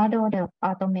 Although the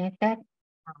automated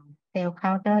cell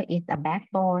counter is a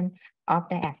backbone of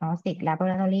the diagnostic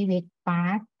laboratory with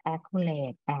fast,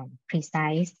 accurate, and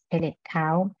precise platelet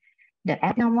count, the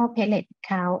abnormal platelet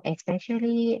count,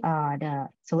 especially the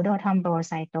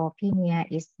pseudothrombocytopenia,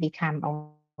 is become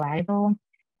available,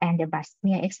 and the blood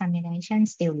smear examination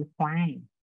still required.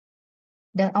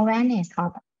 The awareness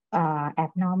of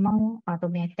abnormal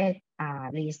automated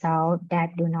results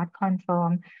that do not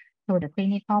conform to the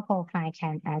clinical profile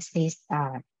can assist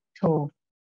to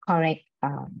correct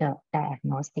the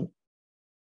diagnosis.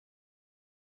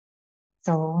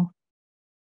 So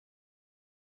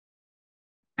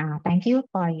thank you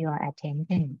for your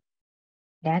attention.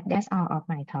 That's all of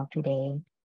my talk today.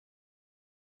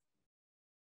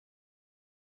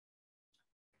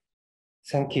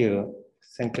 Thank you.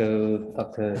 Thank you,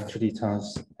 Dr.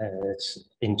 Chuditan's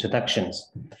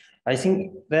introductions. I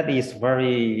think that is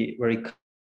very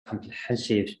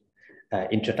comprehensive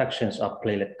introductions of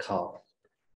platelet count,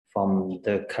 from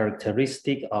the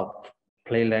characteristic of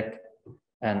platelet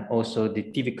and also the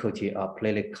difficulty of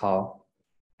platelet count,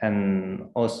 and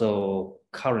also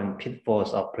current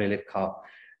pitfalls of platelet count.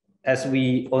 As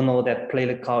we all know that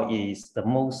platelet count is the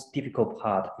most difficult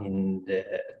part in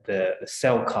the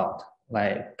cell count,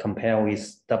 like compare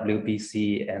with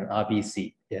WBC and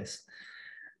RBC, yes.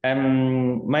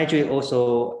 Majoy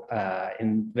also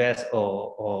invest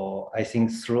or I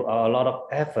think through a lot of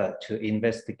effort to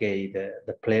investigate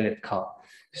the platelet count.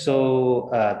 So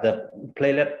the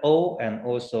platelet O and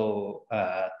also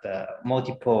the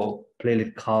multiple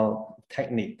platelet count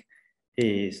technique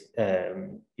is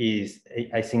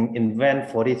I think invent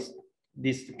for this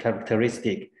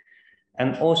characteristic.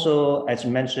 And also, as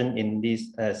mentioned in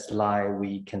this slide,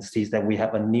 we can see that we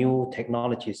have a new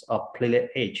technologies of platelet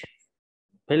H.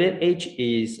 Platelet H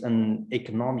is an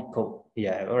economical,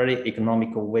 very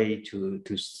economical way to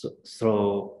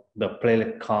throw the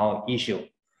platelet count issue.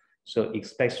 So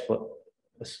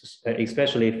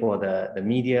especially for the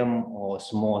medium or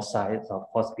small size of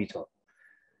hospital.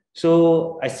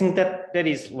 So I think that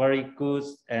is very good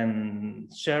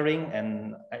and sharing,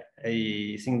 and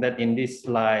I think that in this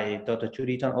slide, Dr.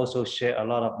 Chuditan also share a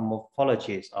lot of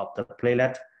morphologies of the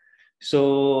platelet.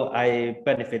 So I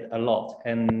benefit a lot.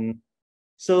 And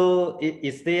so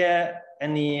is there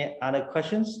any other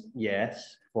questions?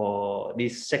 Yes, for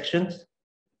this section.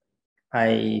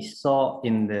 I saw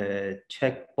in the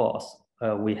chat box,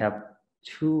 we have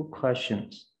 2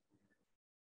 questions.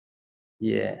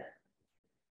 Yeah.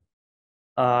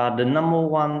 The number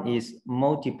 1 is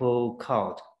multiple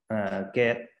count,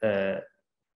 get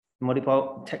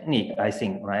multiple technique, I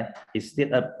think, right? Is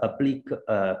it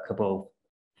applicable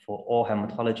for all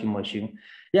hematology machine?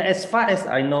 Yeah, as far as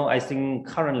I know, I think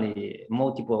currently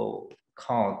multiple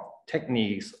count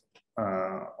techniques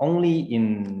only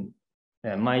in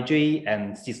MyJ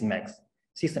and Sysmex.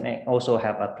 Sysmex also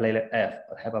have a platelet F,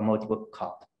 have a multiple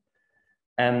count.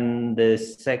 And the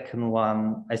second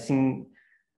one, I think,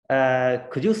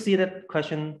 could you see that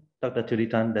question, Dr.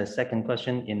 Chuditan, the second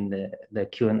question in the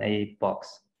Q&A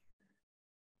box?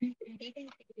 I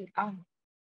didn't see it on.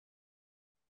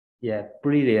 Yeah,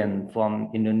 brilliant,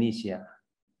 from Indonesia.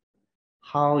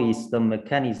 How is the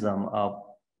mechanism of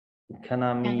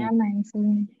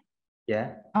kanamycin?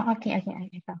 Yeah. Oh, okay.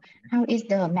 How is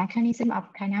the mechanism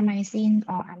of kanamycin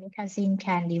or amikacin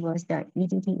can reverse the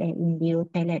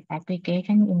ETTA-induced platelet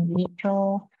aggregation in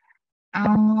vitro?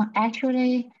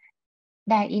 Actually,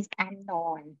 there is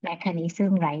unknown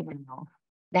mechanism right now.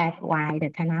 That's why the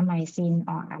kanamycin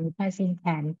or amikacin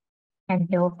can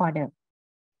help for the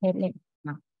platelet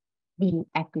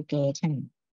deaggregation.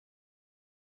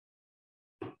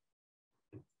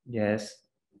 Yes.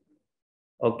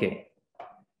 Okay.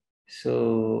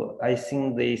 So I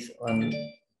think there's on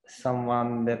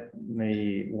someone that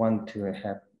may want to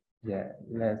have, yeah,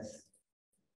 let's,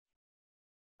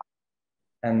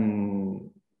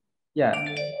 and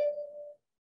yeah,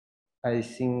 I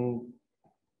think,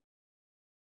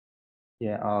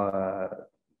 yeah, our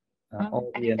Another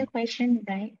audience, question,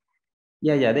 right?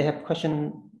 yeah, they have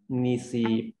question,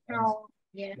 Nisi, How,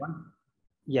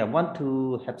 yeah. want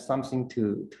to have something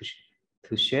to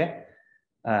share.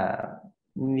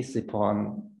 Nisi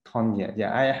Tonya,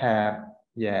 yeah, I have,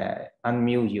 yeah,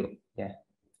 unmute you, yeah.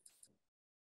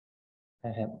 I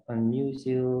have unmute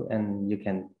you and you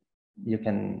can,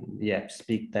 yeah,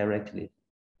 speak directly.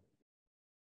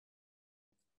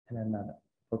 And another,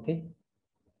 okay?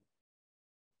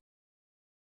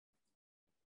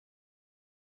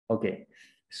 Okay,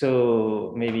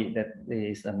 so maybe that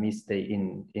is a mistake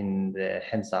in the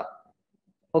hands up.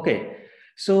 Okay,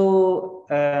 so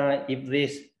if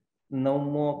there's no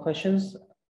more questions,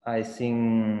 I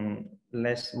think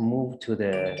let's move to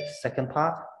the second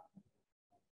part.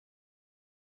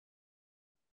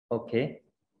 Okay,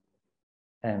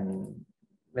 and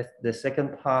the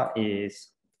second part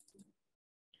is,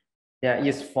 yeah,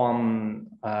 is from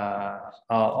our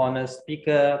honor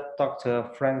speaker, Dr.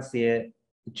 Francia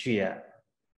Chia.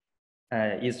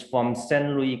 Is from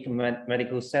St. Louis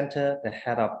Medical Center, the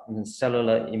head of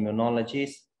cellular immunology.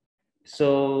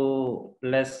 So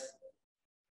let's,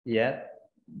 yeah,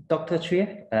 Dr.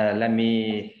 Chia, let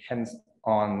me hand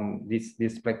on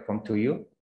this platform to you.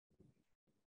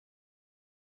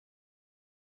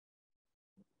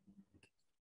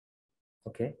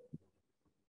 Okay.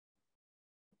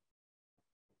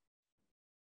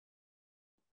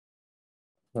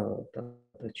 Dr.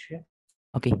 Chia.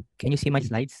 Okay, can you see my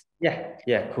slides?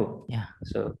 Yeah, cool. Yeah.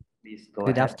 So please go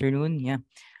Good ahead. afternoon. Yeah.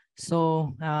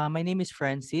 So my name is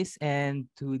Francis, and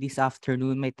to this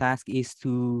afternoon, my task is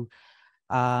to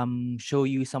show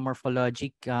you some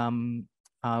morphologic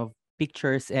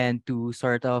pictures and to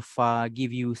sort of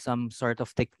give you some sort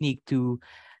of technique to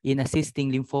in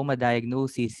assisting lymphoma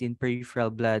diagnosis in peripheral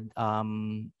blood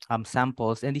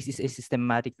samples. And this is a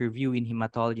systematic review in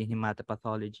hematology and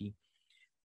hematopathology.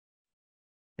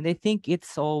 And I think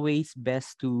it's always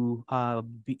best to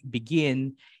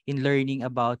begin in learning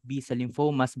about B-cell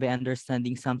lymphomas by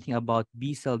understanding something about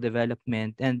B-cell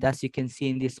development. And as you can see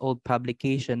in this old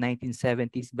publication,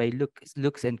 1970s by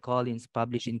Lux and Collins,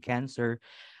 published in Cancer,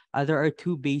 there are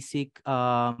two basic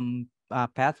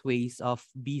pathways of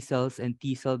B cells and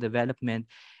T cell development.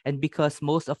 And because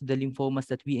most of the lymphomas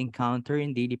that we encounter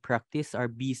in daily practice are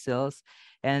B cells,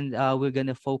 and we're going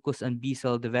to focus on B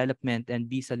cell development and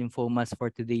B cell lymphomas for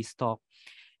today's talk.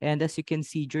 And as you can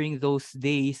see during those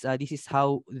days, this is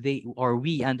how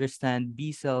we understand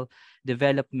B cell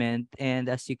development. And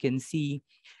as you can see,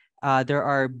 there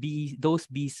are those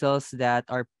B cells that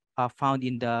are found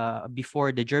in the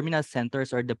before the germinal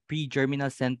centers or the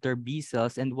pre-germinal center B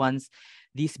cells, and once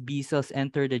these B cells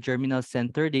enter the germinal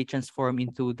center, they transform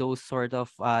into those sort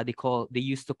of they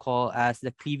used to call as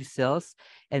the cleave cells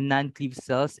and non-cleave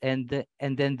cells, and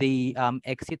then they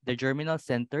exit the germinal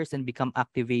centers and become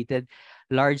activated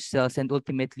large cells, and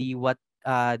ultimately what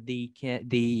they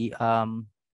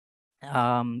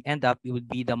end up, it would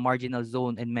be the marginal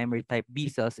zone and memory type B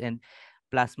cells and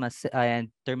and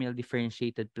terminal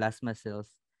differentiated plasma cells.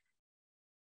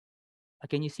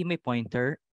 Can you see my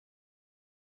pointer?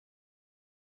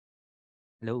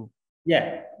 Hello?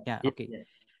 Yeah. Yeah, okay. Yeah.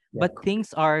 But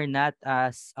things are not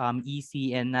as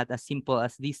easy and not as simple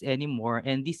as this anymore.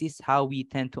 And this is how we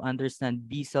tend to understand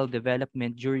B cell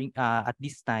development during at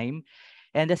this time.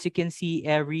 And as you can see,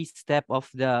 every step of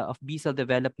B cell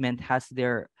development has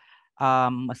their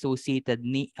associated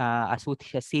names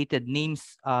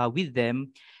with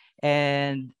them.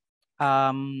 And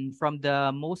from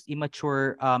the most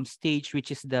immature stage, which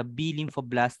is the B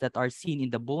lymphoblasts that are seen in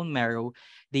the bone marrow,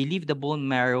 they leave the bone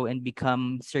marrow and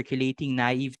become circulating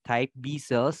naive type B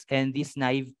cells. And these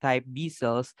naive type B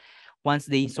cells, once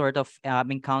they sort of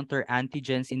encounter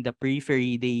antigens in the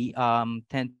periphery, they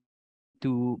tend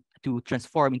to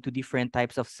transform into different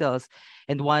types of cells.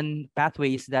 And one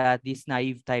pathway is that these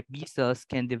naive type B cells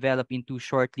can develop into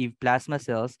short-lived plasma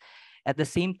cells. At the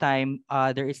same time,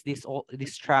 there is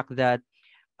this track that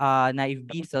naive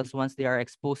B cells, once they are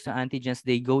exposed to antigens,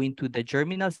 they go into the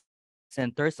germinal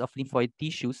centers of lymphoid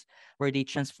tissues where they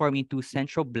transform into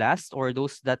centroblasts, or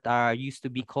those that are used to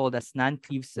be called as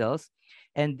non-cleave cells.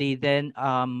 And they then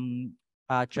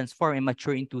transform and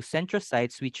mature into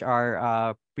centrocytes, which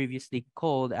are previously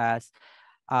called as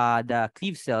the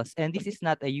cleave cells. And this is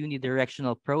not a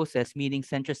unidirectional process, meaning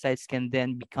centrocytes can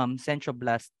then become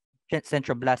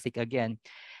centroblastic again.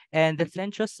 And the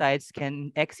centrocytes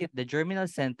can exit the germinal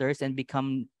centers and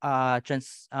become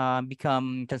transformed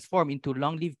into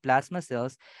long-lived plasma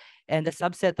cells. And the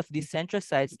subset of these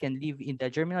centrocytes can live in the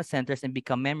germinal centers and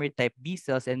become memory type B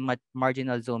cells and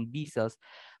marginal zone B cells.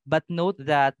 But note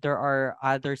that there are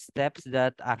other steps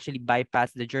that actually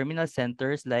bypass the germinal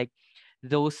centers, like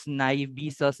those naive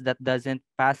B cells that doesn't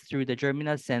pass through the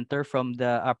germinal center from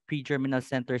the pre-germinal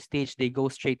center stage. They go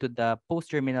straight to the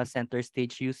post-germinal center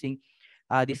stage using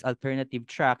this alternative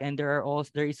track. And there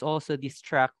is also this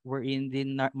track wherein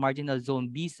the marginal zone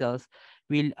B cells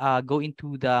will go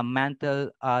into the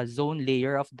mantle zone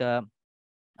layer of the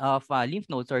lymph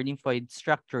nodes or lymphoid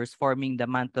structures, forming the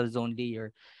mantle zone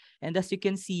layer. And as you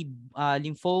can see,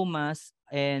 lymphomas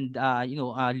and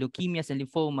leukemias and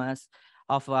lymphomas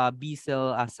of B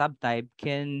cell subtype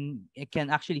can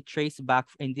actually trace back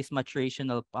in this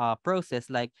maturational process.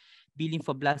 Like B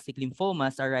lymphoblastic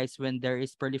lymphomas arise when there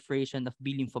is proliferation of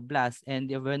B lymphoblasts, and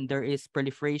when there is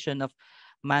proliferation of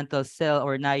mantle cell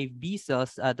or naive B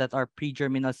cells that are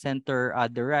pre-germinal center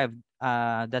derived,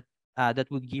 that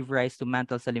would give rise to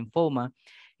mantle cell lymphoma.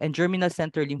 And germinal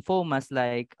center lymphomas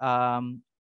like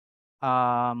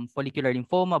follicular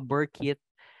lymphoma, Burkitt,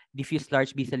 diffuse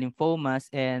large B-cell lymphomas,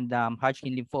 and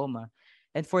Hodgkin lymphoma.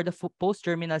 And for the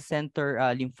post-germinal center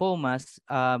lymphomas,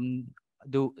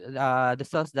 the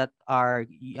cells that are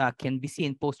can be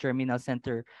seen post-germinal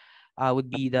center would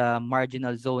be the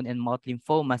marginal zone and mouth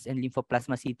lymphomas and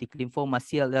lymphoplasmacytic lymphoma,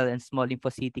 CLL, and small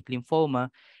lymphocytic lymphoma,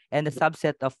 and a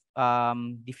subset of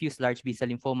diffuse large B-cell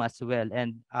lymphoma as well,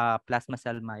 and plasma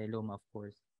cell myeloma, of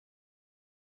course.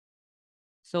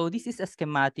 So this is a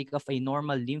schematic of a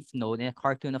normal lymph node and a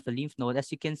cartoon of a lymph node.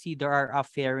 As you can see, there are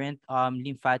afferent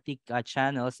lymphatic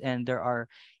channels, and there are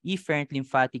efferent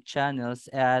lymphatic channels.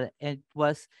 And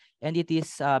it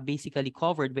is basically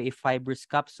covered by a fibrous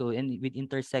capsule and with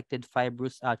intersected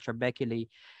fibrous trabeculae.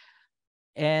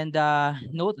 And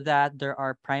note that there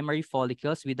are primary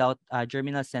follicles without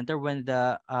germinal center. When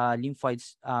the lymphoid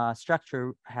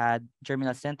structure had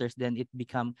germinal centers, then it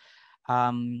become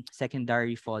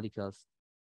secondary follicles.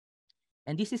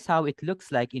 And this is how it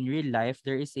looks like in real life.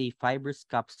 There is a fibrous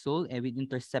capsule and with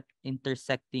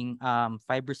intersecting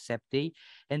fibrous septae.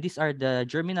 And these are the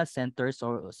germinal centers,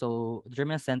 or so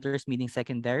germinal centers meaning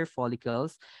secondary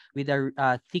follicles with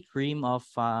a thick rim of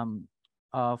a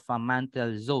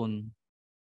mantle zone.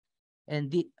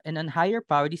 And on higher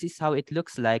power, this is how it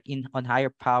looks like on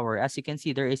higher power. As you can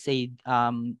see, there is a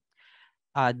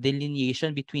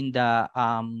delineation between the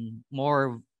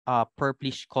more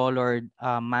purplish colored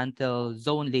mantle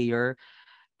zone layer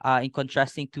in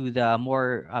contrasting to the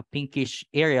more pinkish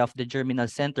area of the germinal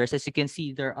centers. As you can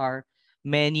see, there are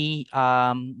many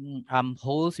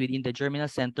holes within the germinal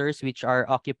centers which are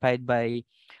occupied by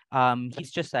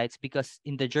histiocytes, because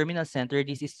in the germinal center,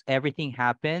 this is everything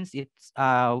happens.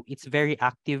 It's very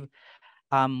active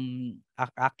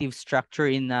active structure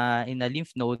in a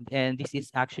lymph node, and this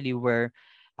is actually where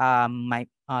my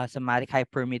somatic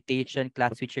hypermutation,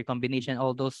 class switch recombination,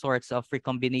 all those sorts of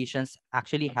recombinations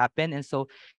actually happen. And so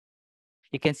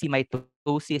you can see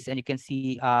mitosis, and you can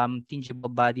see tingible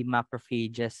body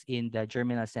macrophages in the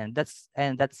germinal center.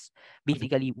 That's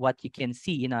basically what you can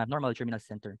see in a normal germinal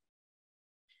center.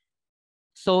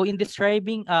 So in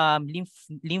describing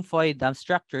lymphoid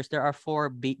structures, there are four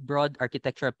broad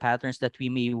architectural patterns that we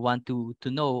may want to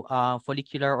know: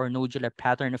 follicular or nodular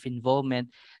pattern of involvement,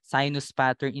 sinus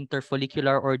pattern,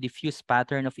 interfollicular or diffuse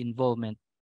pattern of involvement.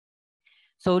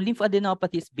 So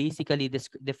lymphadenopathy is basically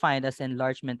defined as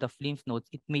enlargement of lymph nodes.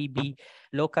 It may be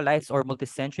localized or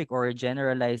multicentric or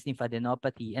generalized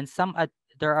lymphadenopathy. And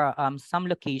there are some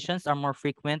locations are more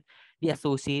frequently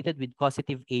associated with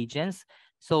causative agents.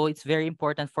 So it's very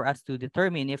important for us to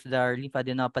determine if the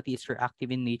lymphadenopathy is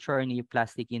reactive in nature or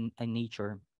neoplastic in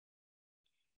nature.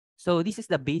 So this is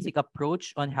the basic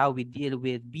approach on how we deal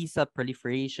with B cell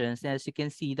proliferations. And as you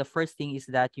can see, the first thing is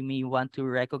that you may want to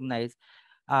recognize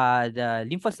the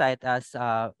lymphocyte as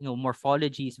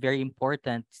morphology is very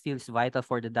important, still is vital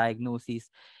for the diagnosis.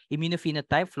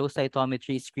 Immunophenotype flow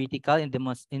cytometry is critical in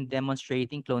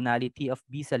demonstrating clonality of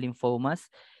B cell lymphomas.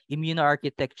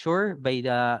 Immunoarchitecture by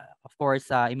of course,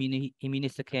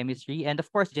 immunohistochemistry, and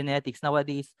of course genetics.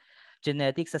 Nowadays,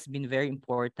 genetics has been very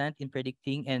important in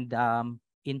predicting and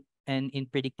in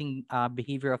predicting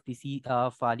behavior of disease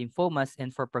of lymphomas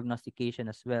and for prognostication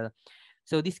as well.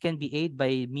 So this can be aided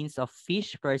by means of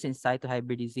FISH, person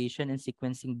cytohybridization, and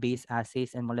sequencing-based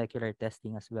assays and molecular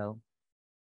testing as well.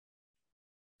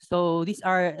 So these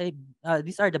are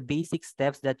the basic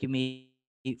steps that you may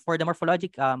for the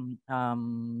morphologic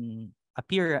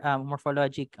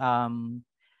morphologic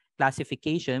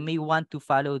classification may want to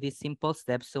follow these simple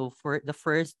steps. So for the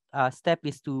first step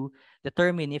is to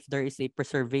determine if there is a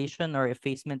preservation or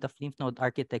effacement of lymph node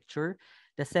architecture.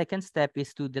 The second step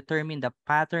is to determine the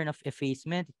pattern of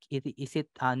effacement. Is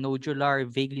it nodular,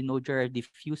 vaguely nodular,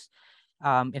 diffuse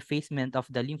effacement of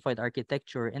the lymphoid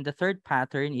architecture? And the third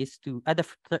pattern is to,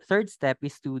 third step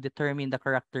is to determine the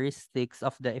characteristics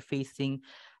of the effacing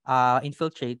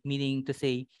infiltrate, meaning to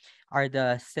say, are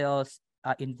the cells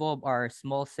involved are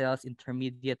small cells,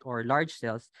 intermediate, or large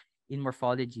cells in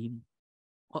morphology.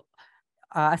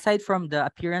 Aside from the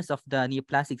appearance of the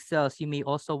neoplastic cells, you may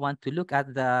also want to look at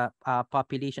the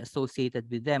population associated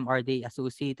with them. Are they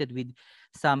associated with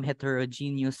some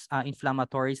heterogeneous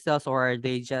inflammatory cells, or are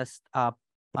they just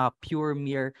pure,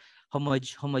 mere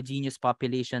homogeneous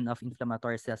population of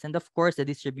inflammatory cells? And of course, the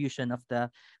distribution of the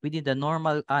within the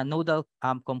normal nodal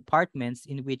compartments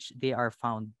in which they are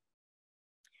found.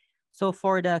 So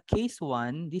for the case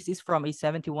one, this is from a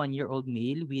 71-year-old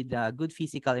male with good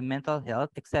physical and mental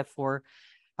health, except for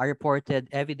reported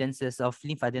evidences of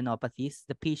lymphadenopathies.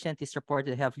 The patient is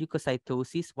reported to have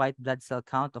leukocytosis, white blood cell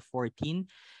count of 14,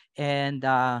 and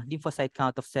lymphocyte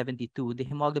count of 72. The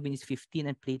hemoglobin is 15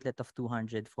 and platelet of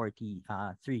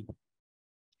 243.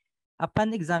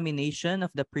 Upon examination of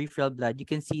the peripheral blood, you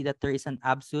can see that there is an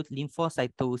absolute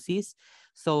lymphocytosis.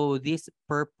 So these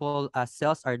purple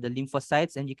cells are the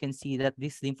lymphocytes, and you can see that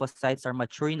these lymphocytes are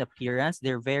mature in appearance.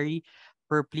 They're very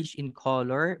purplish in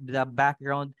color. The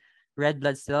background red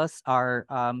blood cells are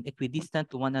equidistant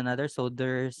to one another, so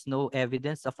there's no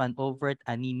evidence of an overt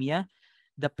anemia.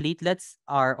 The platelets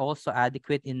are also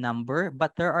adequate in number,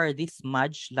 but there are these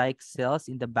smudge-like cells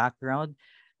in the background,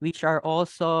 which are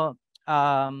also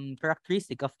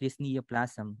characteristic of this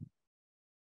neoplasm.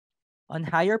 On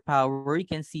higher power, you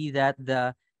can see that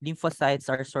the lymphocytes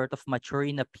are sort of mature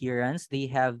in appearance. They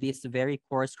have this very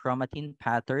coarse chromatin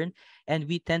pattern, and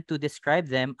we tend to describe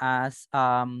them as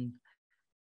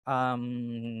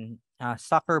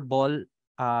soccer ball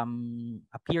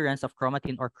appearance of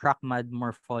chromatin, or crack mud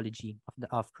morphology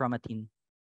of chromatin.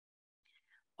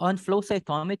 On flow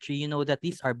cytometry, you know that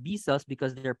these are B cells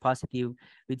because they're positive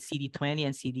with CD20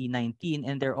 and CD19,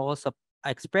 and they're also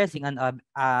expressing an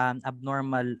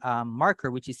abnormal marker,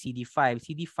 which is CD5.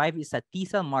 CD5 is a T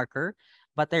cell marker,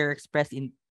 but they're expressed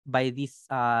in by these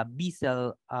B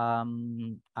cells,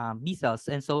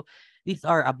 and so these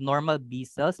are abnormal B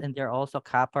cells, and they're also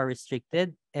kappa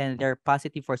restricted, and they're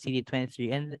positive for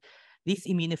CD23. And this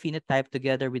immunophenotype,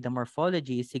 together with the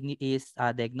morphology, is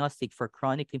diagnostic for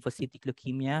chronic lymphocytic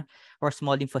leukemia or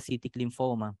small lymphocytic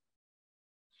lymphoma.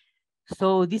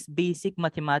 So these basic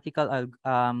mathematical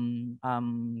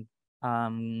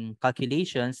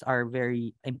calculations are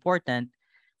very important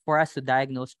for us to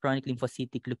diagnose chronic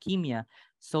lymphocytic leukemia.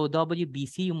 So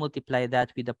WBC, you multiply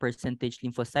that with the percentage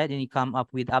lymphocyte, and you come up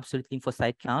with absolute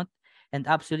lymphocyte count. And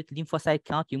absolute lymphocyte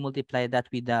count, you multiply that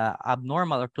with the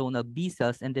abnormal or clonal B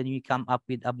cells, and then you come up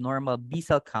with abnormal B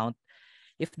cell count.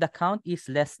 If the count is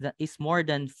more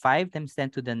than 5 times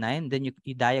 10 to the 9, then you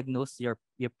diagnose your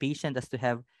patient as to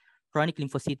have chronic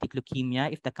lymphocytic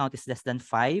leukemia. If the count is less than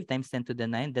 5 times 10 to the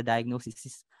 9, the diagnosis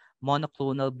is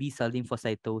monoclonal B cell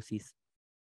lymphocytosis,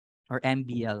 or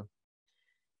MBL.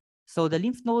 So the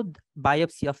lymph node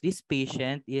biopsy of this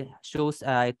patient, it shows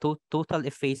a total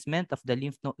effacement of the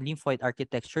lymphoid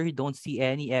architecture. You don't see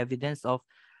any evidence of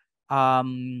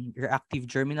reactive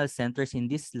germinal centers in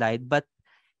this slide, but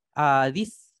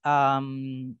this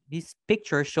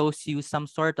picture shows you some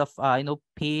sort of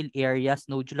pale areas,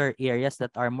 nodular areas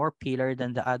that are more paler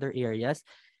than the other areas.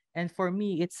 And for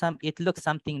me, it looks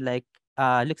something like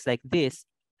looks like this.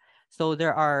 So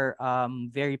there are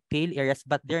very pale areas,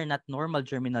 but they're not normal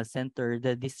germinal center.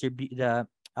 The distinction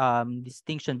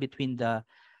between the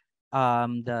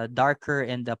darker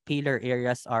and the paler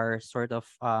areas are sort of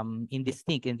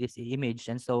indistinct in this image,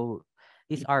 and so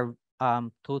these are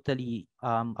totally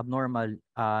abnormal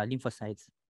lymphocytes.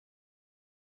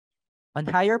 On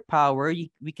higher power,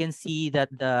 we can see that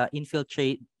the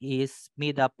infiltrate is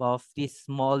made up of these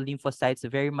small lymphocytes,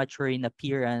 very mature in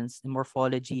appearance and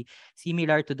morphology,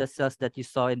 similar to the cells that you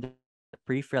saw in the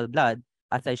peripheral blood,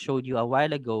 as I showed you a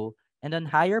while ago. And on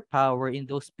higher power, in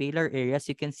those paler areas,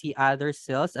 you can see other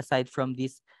cells aside from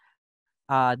these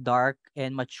dark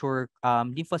and mature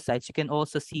lymphocytes. You can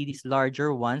also see these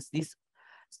larger ones. This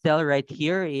cell right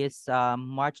here is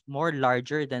much more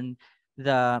larger than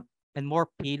the and more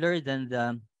paler than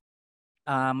the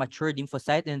mature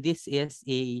lymphocyte, and this is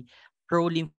a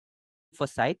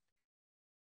pro-lymphocyte.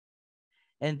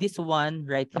 And this one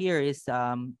right here is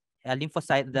a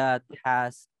lymphocyte that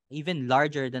has even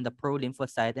larger than the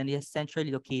pro-lymphocyte, and it has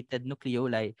centrally located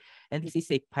nucleoli. And this is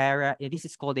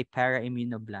called a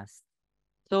para-immunoblast.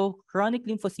 So chronic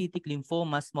lymphocytic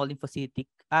leukemia, small lymphocytic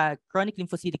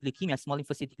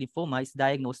lymphoma is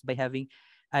diagnosed by having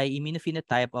a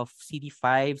immunophenotype of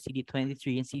CD5,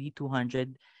 CD23, and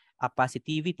CD200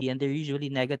 positivity, and they're usually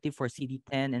negative for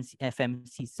CD10 and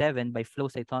FMC7 by flow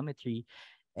cytometry.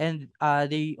 And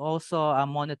they also are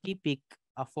monotypic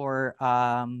for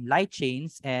light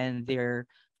chains, and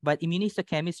but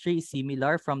immunohistochemistry is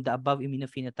similar from the above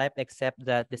immunophenotype, except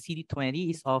that the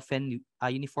CD20 is often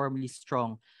uniformly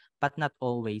strong, but not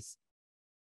always.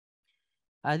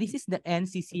 This is the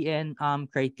NCCN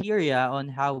criteria on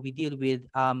how we deal with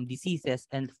diseases.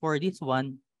 And for this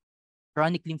one,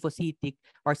 chronic lymphocytic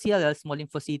or CLL, small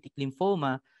lymphocytic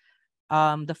lymphoma,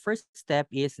 the first step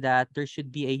is that there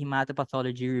should be a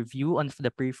hematopathology review on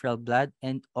the peripheral blood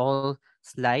and all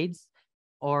slides,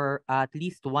 or at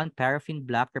least one paraffin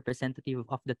black representative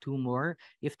of the tumor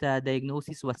if the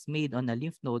diagnosis was made on a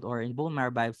lymph node or in bone marrow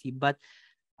biopsy. But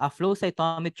a flow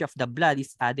cytometry of the blood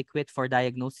is adequate for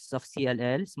diagnosis of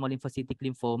CLL, small lymphocytic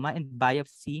lymphoma, and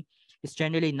biopsy is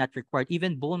generally not required.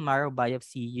 Even bone marrow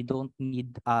biopsy, you don't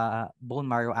need bone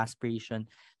marrow aspiration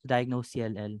to diagnose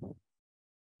CLL.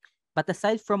 But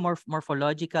aside from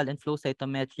morphological and flow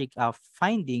cytometric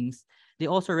findings, they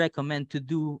also recommend to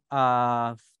do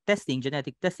testing,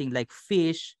 genetic testing like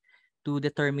FISH to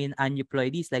determine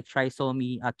aneuploidies like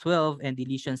trisomy 12 and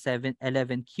deletion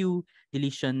 11q,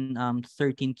 deletion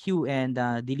 13q,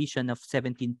 and deletion of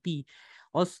 17p.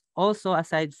 Also,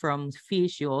 aside from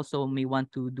FISH, you also may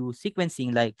want to do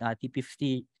sequencing like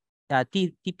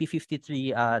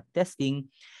TP53 testing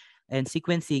and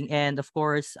sequencing, and of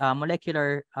course,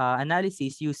 molecular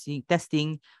analysis using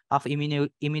testing of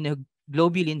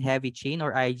immunoglobulin heavy chain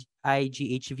or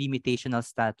IGHV mutational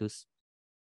status.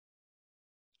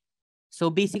 So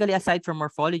basically, aside from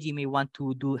morphology, you may want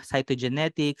to do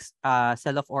cytogenetics,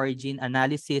 cell of origin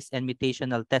analysis, and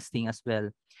mutational testing as well.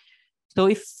 So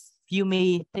if you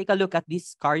may take a look at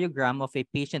this karyogram of a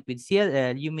patient with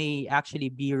CLL, you may actually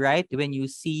be right when you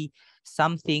see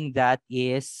something that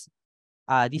is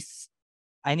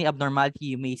any abnormality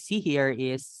you may see here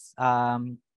is I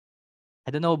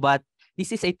don't know, but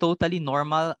this is a totally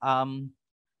normal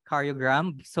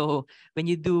karyogram. So when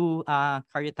you do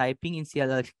karyotyping in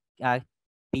CLL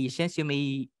patients, you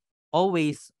may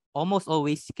almost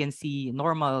always you can see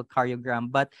normal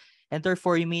karyogram, and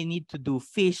therefore you may need to do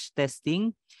FISH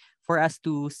testing for us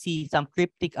to see some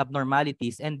cryptic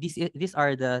abnormalities. And these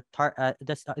are the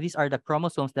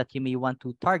chromosomes that you may want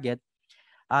to target.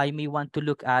 You may want to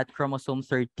look at chromosome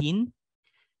 13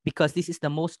 because this is the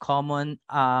most common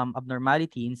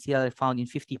abnormality in CLL found in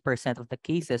 50% of the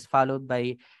cases, followed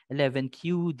by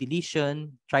 11q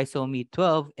deletion, trisomy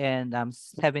 12, and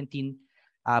 17p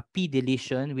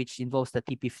deletion, which involves the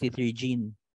TP53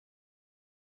 gene.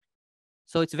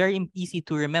 So it's very easy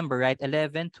to remember, right?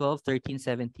 11, 12, 13,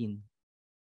 17.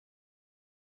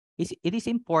 It is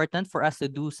important for us to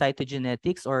do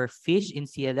cytogenetics or FISH in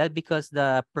CLL because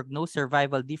the prognosed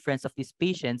survival difference of these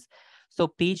patients. So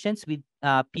patients with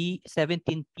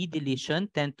P17P deletion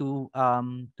tend to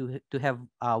have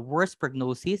worse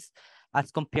prognosis as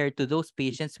compared to those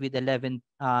patients with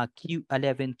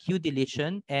 11Q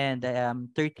deletion and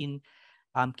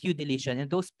 13Q deletion.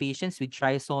 And those patients with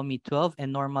trisomy 12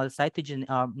 and normal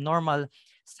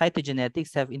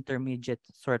cytogenetics have intermediate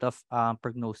sort of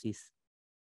prognosis.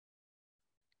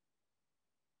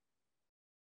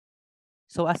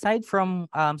 So aside from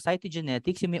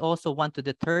cytogenetics, you may also want to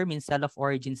determine cell of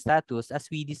origin status. As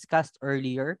we discussed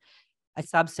earlier, a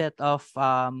subset of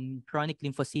chronic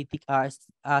lymphocytic,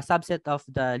 subset of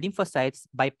the lymphocytes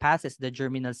bypasses the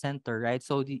germinal center, right?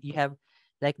 So you have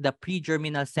like the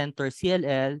pre-germinal center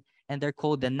CLL, and they're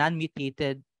called the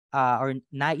non-mutated or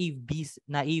naive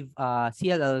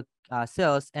CLL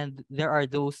cells, and there are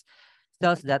those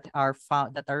cells that are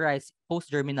found that arise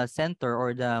post-germinal center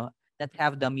or that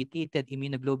have the mutated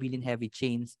immunoglobulin heavy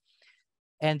chains,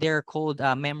 and they're called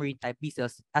memory type B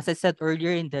cells. As I said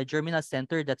earlier, in the germinal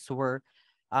center, that's where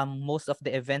most of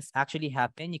the events actually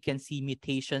happen. You can see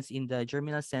mutations in the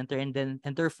germinal center, and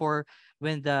therefore,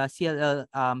 when the CLL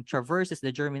traverses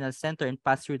the germinal center and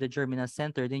pass through the germinal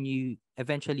center, then you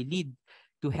eventually lead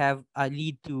to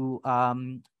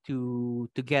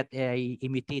get a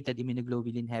mutated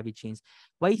immunoglobulin heavy chains.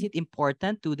 Why is it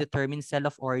important to determine cell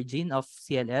of origin of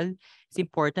CLL? It's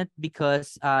important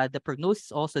because the prognosis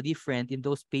is also different in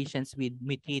those patients with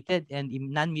mutated and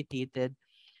non-mutated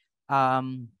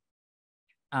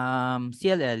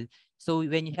CLL. So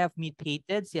when you have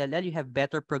mutated CLL, you have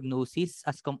better prognosis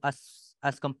as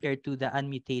compared to the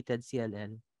unmutated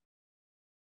CLL.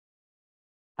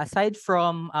 Aside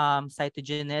from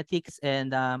cytogenetics,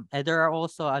 and there are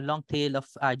also a long tail of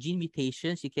gene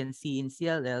mutations you can see in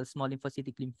CLL, small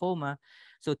lymphocytic lymphoma.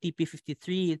 So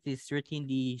TP53, it is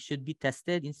routinely should be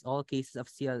tested in all cases of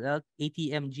CLL.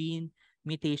 ATM gene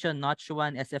mutation,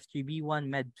 Notch1, SF3B1,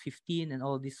 MED15, and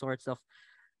all these sorts of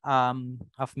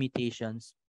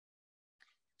mutations.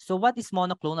 So what is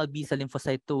monoclonal B-cell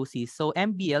lymphocytosis? So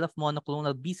MBL of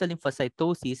monoclonal B-cell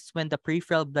lymphocytosis, when the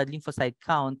peripheral blood lymphocyte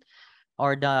count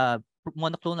or the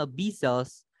monoclonal B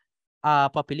cells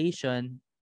population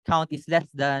count is less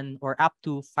than or up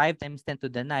to 5 times 10 to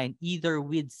the 9, either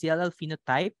with CLL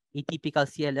phenotype, atypical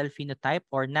CLL phenotype,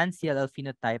 or non-CLL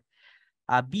phenotype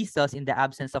B cells in the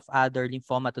absence of other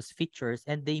lymphomatous features,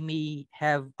 and they may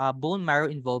have bone marrow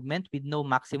involvement with no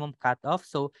maximum cutoff.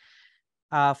 So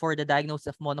for the diagnosis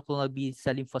of monoclonal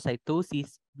B-cell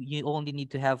lymphocytosis, you only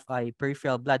need to have a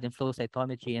peripheral blood and flow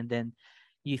cytometry. And then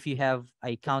if you have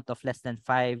a count of less than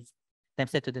 5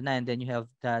 times 10 to the 9, then you have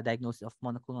the diagnosis of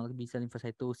monoclonal B-cell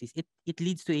lymphocytosis. It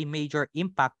leads to a major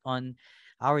impact on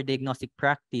our diagnostic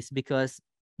practice because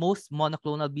most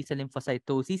monoclonal B-cell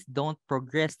lymphocytosis don't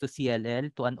progress to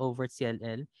CLL, to an overt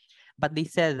CLL. But they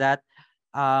said that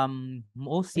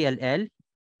most CLL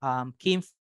came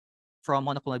from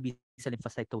monoclonal B-cell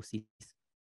lymphocytosis.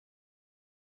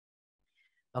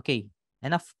 Okay,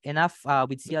 enough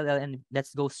with CLL, and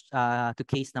let's go to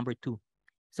case number 2.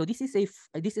 So this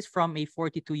is from a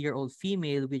 42-year-old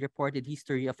female with reported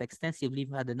history of extensive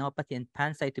lymphadenopathy and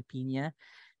pancytopenia.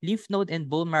 Lymph node and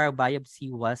bone marrow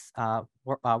biopsy were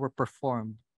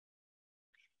performed.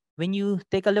 When you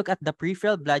take a look at the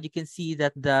peripheral blood, you can see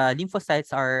that the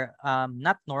lymphocytes are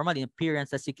not normal in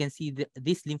appearance. As you can see,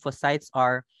 these lymphocytes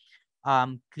are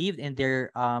cleaved, and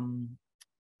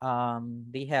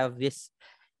they have this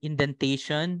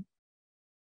indentation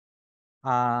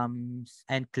and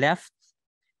cleft.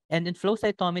 And in flow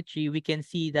cytometry, we can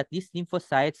see that these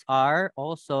lymphocytes are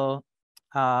also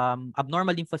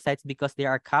abnormal lymphocytes because they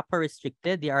are kappa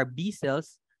restricted. They are B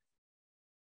cells.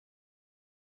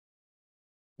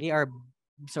 They are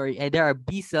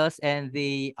B cells, and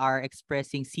they are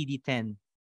expressing CD10.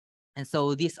 And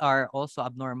so these are also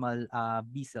abnormal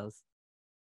B cells.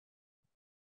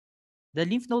 The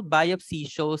lymph node biopsy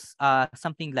shows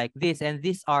something like this, and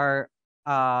these are,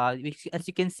 as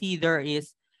you can see, there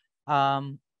is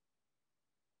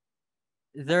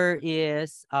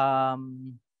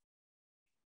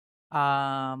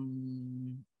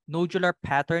nodular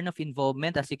pattern of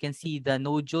involvement. As you can see, the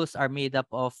nodules are made up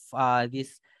of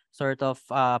this sort of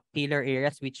paler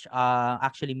areas, which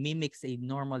actually mimics a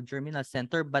normal germinal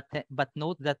center, but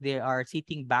note that they are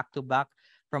sitting back to back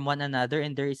from one another,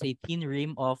 and there is a thin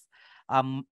rim of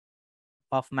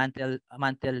mantle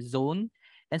zone.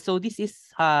 And so this is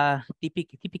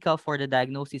typical for the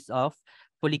diagnosis of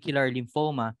follicular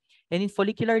lymphoma. And in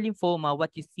follicular lymphoma,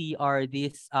 what you see are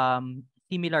these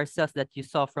similar cells that you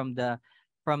saw from the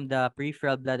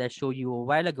peripheral blood I showed you a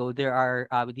while ago. There are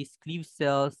these cleave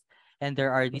cells, and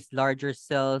there are these larger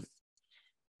cells.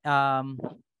 And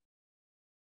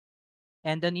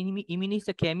then in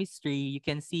immunohistochemistry, you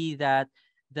can see that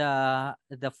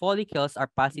the follicles are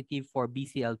positive for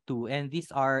BCL2, and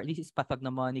this is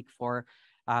pathognomonic for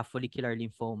follicular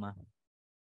lymphoma.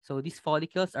 So these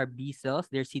follicles are B cells,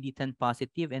 they're CD10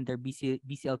 positive, and they're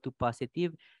BCL2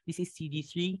 positive. This is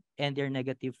CD3, and they're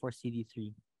negative for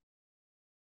CD3.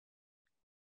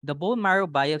 The bone marrow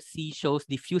biopsy shows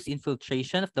diffuse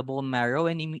infiltration of the bone marrow,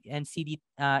 and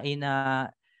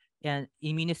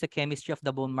immunohistochemistry of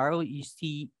the bone marrow, you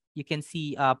can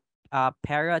see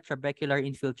paratrabecular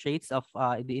infiltrates of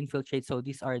the infiltrates. So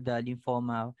these are the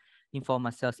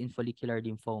lymphoma cells in follicular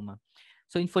lymphoma.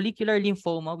 So in follicular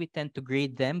lymphoma, we tend to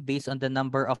grade them based on the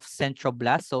number of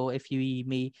centroblasts. So if you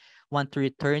may want to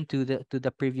return to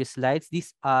the previous slides,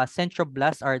 these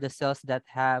centroblasts are the cells that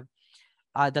have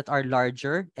that are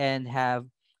larger and have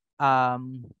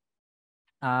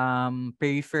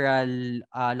peripheral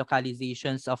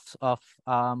localizations of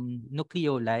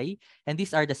nucleoli, and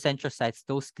these are the centrocytes.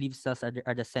 Those cleave cells are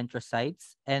the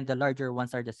centrocytes, and the larger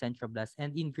ones are the centroblasts.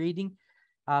 And in grading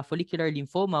follicular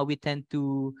lymphoma, we tend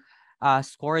to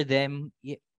score them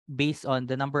based on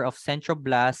the number of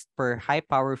centroblasts per high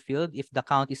power field. If the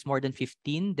count is more than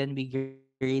 15, then we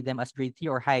grade them as grade 3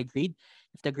 or high grade.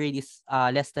 If the grade is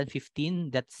less than 15,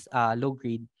 that's low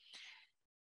grade.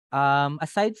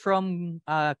 Aside from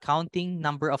counting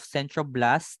number of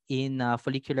centroblasts in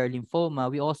follicular lymphoma,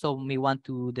 we also may want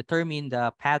to determine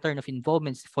the pattern of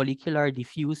involvements, follicular,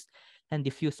 diffuse, and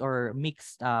diffuse or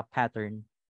mixed pattern.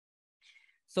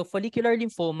 So follicular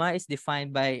lymphoma is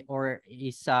defined by, or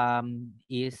is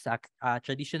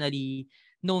traditionally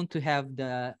known to have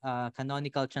the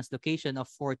canonical translocation of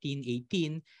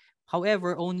 1418.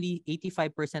 However, only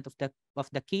 85% of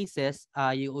the cases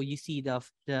you see the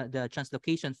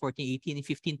translocation 1418. In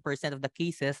 15% of the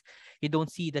cases, you don't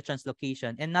see the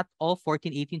translocation. And not all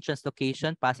 1418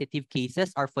 translocation positive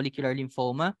cases are follicular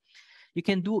lymphoma. You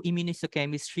can do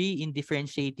immunohistochemistry in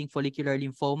differentiating follicular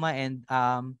lymphoma and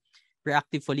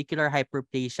reactive follicular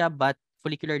hyperplasia, but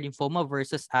follicular lymphoma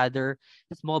versus other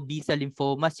small B cell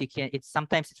lymphomas,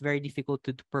 it's very difficult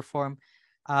to perform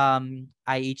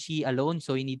IHE alone.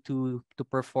 So you need to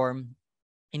perform,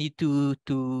 you need to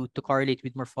correlate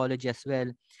with morphology as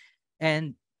well.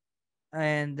 And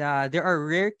there are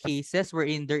rare cases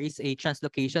wherein there is a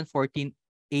translocation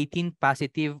 1418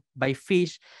 positive by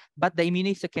FISH, but the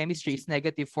immunohistochemistry is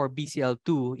negative for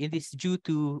BCL2. It is due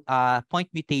to point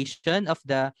mutation of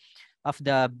the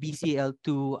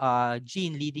BCL2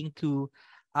 gene, leading to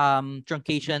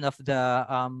truncation of the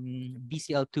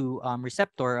BCL2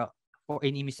 receptor for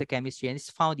in immunohistochemistry, and it's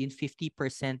found in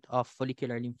 50% of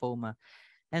follicular lymphoma.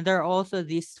 And there are also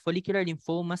these follicular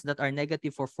lymphomas that are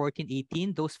negative for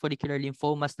 1418, those follicular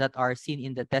lymphomas that are seen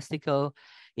in the testicle,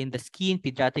 in the skin,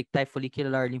 pediatric type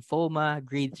follicular lymphoma,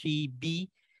 grade 3B,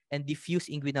 and diffuse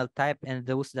inguinal type, and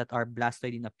those that are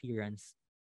blastoid in appearance.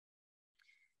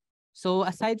 So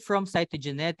aside from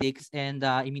cytogenetics and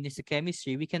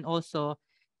immunohistochemistry, we can also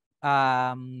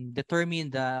determine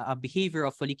the behavior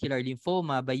of follicular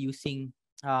lymphoma by using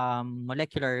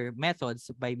molecular methods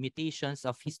by mutations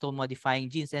of histone modifying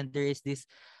genes. And there is this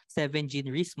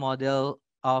 7-gene risk model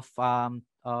of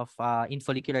in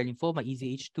follicular lymphoma,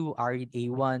 EZH2,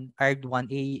 ARID1A,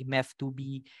 ARID1A,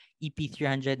 MEF2B,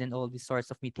 EP300, and all these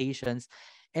sorts of mutations.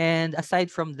 And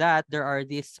aside from that, there are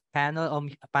these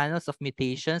panels of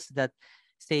mutations that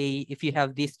say if you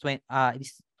have this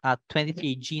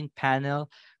 23 gene panel,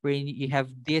 wherein you have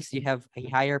a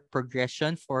higher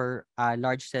progression for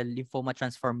large cell lymphoma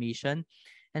transformation.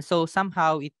 And so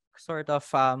somehow it sort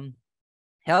of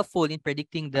helpful in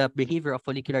predicting the behavior of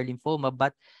follicular lymphoma.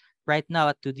 But right now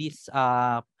at to this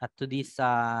time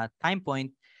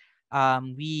point,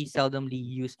 we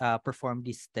seldomly perform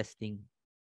this testing.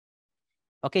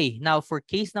 Okay, now for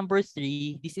case number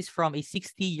 3, this is from a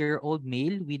 60-year-old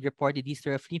male with reported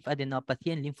history of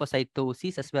lymphadenopathy and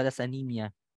lymphocytosis as well as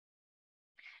anemia.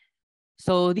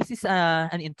 So this is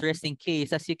an interesting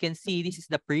case. As you can see, this is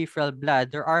the peripheral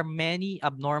blood. There are many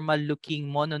abnormal looking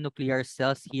mononuclear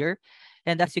cells here.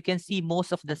 And as you can see,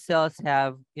 most of the cells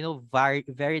have,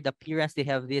 varied appearance. They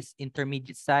have this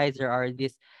intermediate size. There are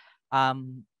this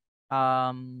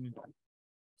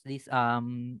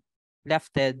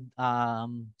lefted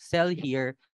cell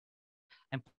here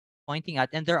I'm pointing at,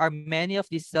 and there are many of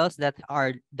these cells that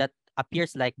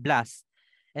appears like blasts,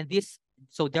 and there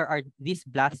are these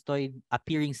blastoid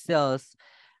appearing cells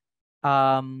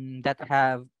that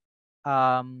have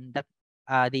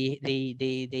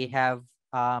they have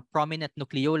prominent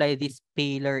nucleoli. These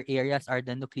paler areas are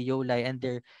the nucleoli, and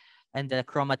the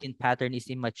chromatin pattern is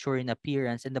immature in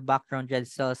appearance, and the background red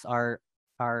cells are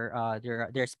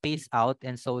they're spaced out,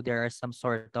 and so there are some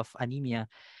sort of anemia.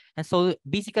 And so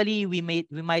basically we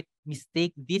might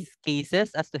mistake these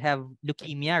cases as to have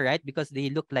leukemia, right? Because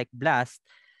they look like blasts.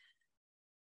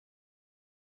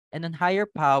 And on higher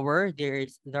power, there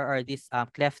are these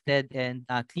clefted and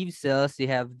cleaved cells. You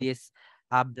have these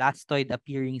blastoid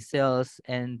appearing cells,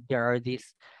 and there are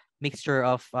this mixture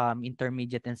of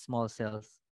intermediate and small cells.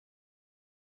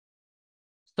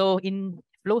 So in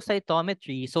flow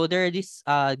cytometry, so there are these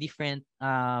different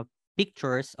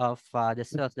pictures of the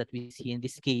cells that we see in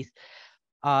this case.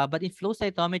 But in flow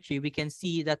cytometry, we can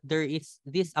see that there is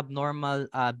this abnormal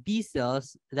B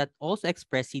cells that also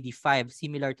express CD5,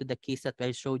 similar to the case that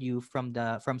I showed you from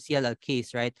CLL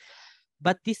case, right?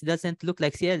 But this doesn't look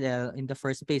like CLL in the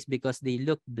first place because they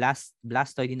look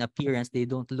blastoid in appearance. They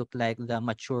don't look like the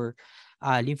mature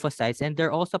lymphocytes, and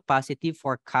they're also positive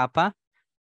for kappa.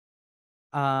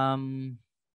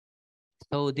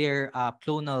 So they're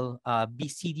clonal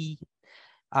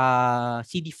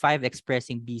CD5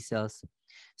 expressing B cells.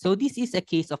 So this is a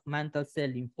case of mantle cell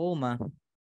lymphoma.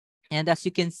 And as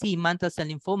you can see, mantle cell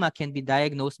lymphoma can be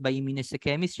diagnosed by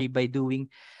immunohistochemistry by doing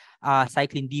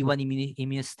cyclin D1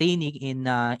 immunostaining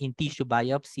in tissue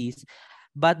biopsies.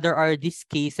 But there are these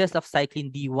cases of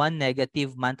cyclin D1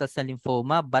 negative mantle cell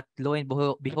lymphoma. But lo and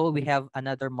behold, we have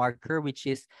another marker, which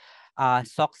is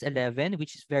SOX11,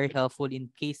 which is very helpful in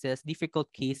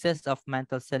difficult cases of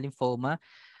mantle cell lymphoma.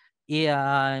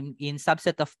 In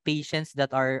subset of patients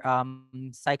that are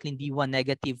cyclin D1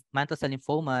 negative mantle cell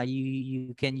lymphoma,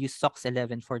 you can use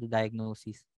SOX11 for the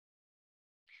diagnosis.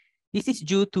 This is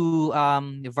due to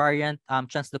variant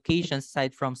translocations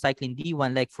aside from cyclin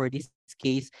D1, like for this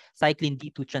case, cyclin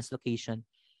D2 translocation.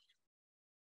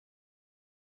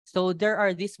 So there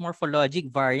are these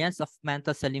morphologic variants of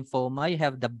mantle cell lymphoma. You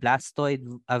have the blastoid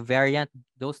variant,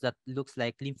 those that looks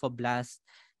like lymphoblast.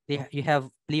 You have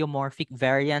pleomorphic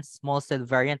variants, small cell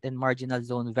variant, and marginal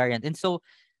zone variant. And so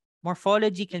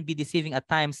morphology can be deceiving at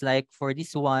times. Like for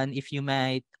this one, if you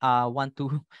might want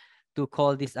to to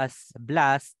call this as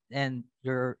blast, and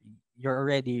you're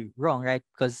already wrong, right?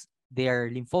 Because they are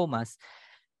lymphomas.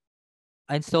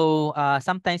 And so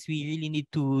sometimes we really need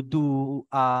to do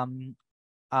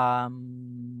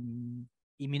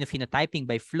immunophenotyping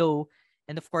by flow.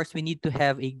 And of course, we need to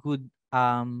have a good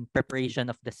preparation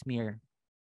of the smear.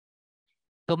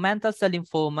 So mantle cell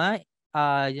lymphoma,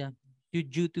 yeah,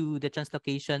 due to the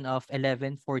translocation of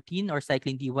 11-14 or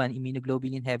cyclin D1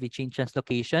 immunoglobulin heavy chain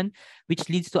translocation, which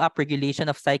leads to upregulation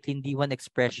of cyclin D1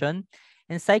 expression.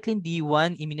 And cyclin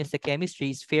D1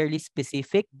 immunohistochemistry is fairly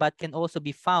specific, but can also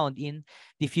be found in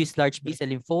diffuse large B-cell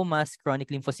lymphomas, chronic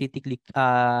lymphocytic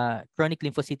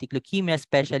leukemia,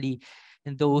 especially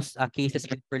in those cases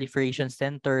with proliferation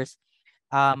centers,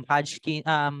 Hodgkin,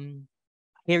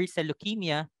 hairy cell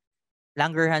leukemia,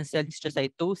 Langerhans cell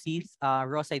histiocytosis,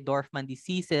 Rossi-Dorfman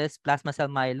diseases, plasma cell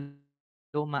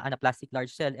myeloma, anaplastic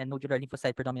large cell, and nodular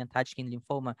lymphocyte predominant Hodgkin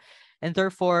lymphoma. And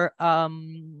therefore,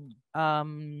 doing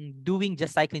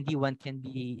just cyclin D1 can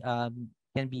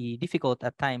be difficult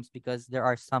at times because there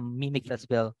are some mimics as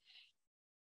well.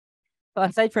 So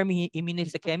aside from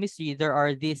immunohistochemistry, there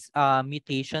are these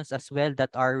mutations as well that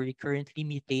are recurrently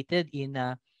mutated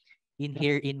in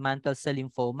here in mantle cell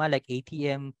lymphoma, like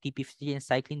ATM, TP53, and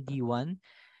cyclin D1.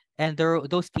 And there are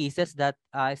those cases that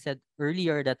I said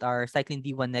earlier that are cyclin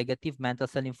D1 negative mantle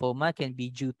cell lymphoma can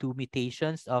be due to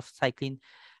mutations of cyclin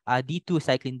D2,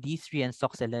 cyclin D3, and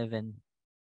SOX11.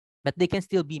 But they can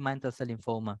still be mantle cell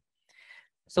lymphoma.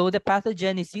 So the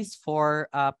pathogenesis for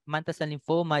mantle cell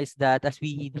lymphoma is that, as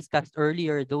we discussed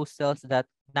earlier, those cells that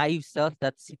naive cells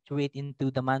that situate into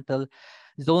the mantle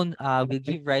zone will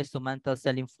give rise to mantle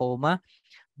cell lymphoma.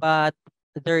 But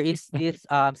there is this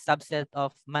subset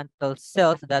of mantle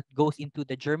cells that goes into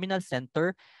the germinal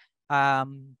center,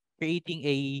 creating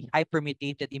a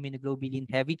hypermutated immunoglobulin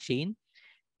heavy chain.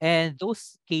 And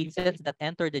those cases that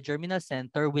enter the germinal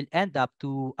center will end up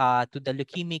to the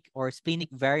leukemic or splenic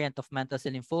variant of mantle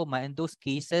cell lymphoma. And those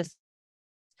cases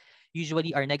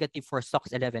usually are negative for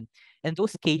SOX11. And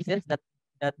those cases that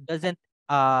doesn't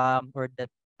or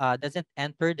that doesn't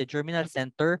enter the germinal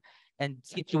center and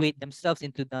situate themselves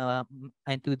into the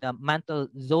mantle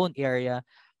zone area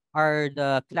are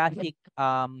the classic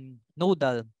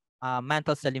nodal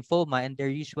mantle cell lymphoma, and they're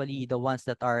usually the ones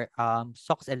that are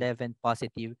SOX11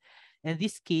 positive. And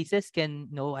these cases can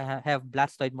have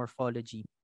blastoid morphology.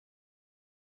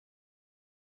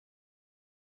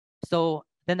 So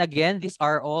then again, these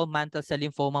are all mantle cell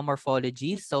lymphoma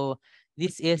morphologies. So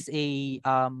this is a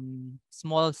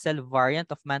small cell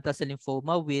variant of mantle cell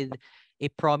lymphoma with a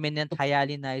prominent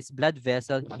hyalinized blood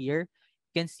vessel here.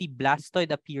 You can see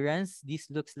blastoid appearance. This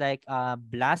looks like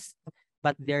blast,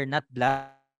 but they're not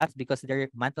blasts because they're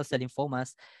mantle cell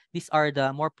lymphomas. These are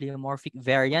the more pleomorphic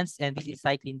variants, and this is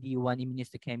cyclin D1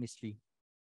 immunohistochemistry.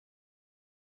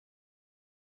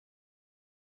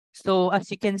 So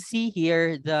as you can see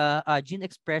here, the gene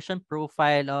expression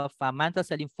profile of mantle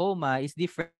cell lymphoma is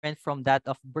different from that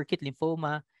of Burkitt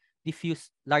lymphoma,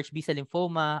 diffuse large B-cell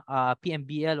lymphoma,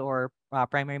 PMBL or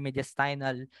primary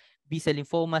mediastinal B-cell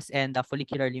lymphomas, and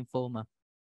follicular lymphoma.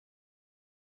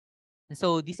 And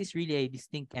so this is really a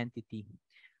distinct entity.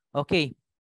 Okay,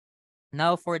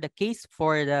 now for the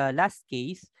last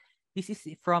case, this is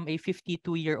from a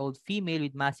 52-year-old female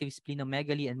with massive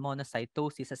splenomegaly and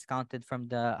monocytosis as counted from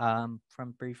the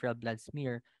from peripheral blood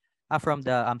smear, from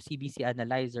the CBC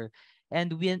analyzer.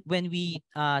 And when we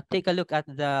take a look at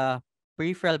the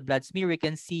peripheral blood smear, we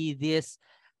can see this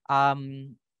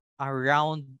round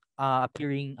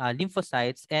appearing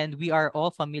lymphocytes, and we are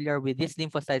all familiar with these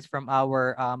lymphocytes from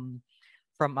our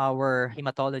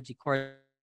hematology course,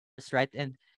 right?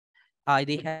 And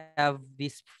they have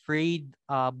these frayed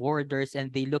borders,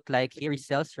 and they look like hairy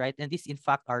cells, right? And these, in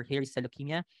fact, are hairy cell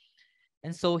leukemia.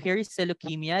 And so hairy cell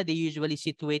leukemia, they usually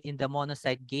situate in the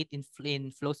monocyte gate in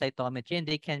flow cytometry, and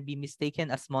they can be mistaken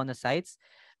as monocytes,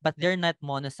 but they're not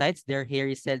monocytes. They're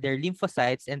hairy cell, they're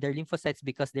lymphocytes, and they're lymphocytes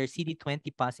because they're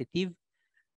CD20 positive,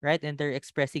 right? And they're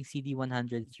expressing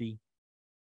CD103.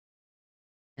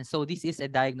 And so this is a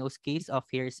diagnosed case of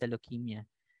hairy cell leukemia.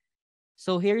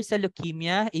 So hairy cell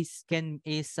leukemia is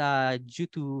due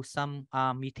to some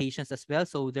mutations as well.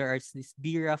 So there is this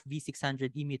BRAF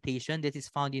V600E mutation that is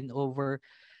found in over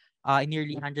in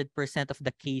nearly 100% of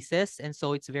the cases. And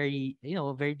so it's very,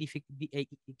 very difficult.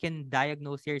 You can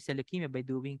diagnose hairy cell leukemia by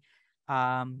doing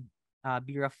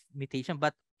BRAF mutation.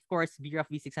 But of course, BRAF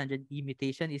V600E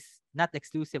mutation is not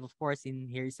exclusive, of course, in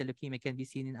hairy cell leukemia. It can be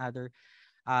seen in other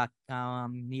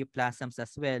neoplasms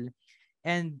as well.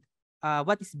 And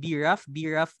what is BRAF?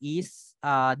 BRAF is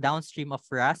downstream of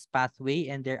RAS pathway,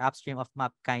 and they're upstream of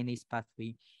MAP kinase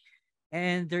pathway.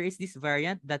 And there is this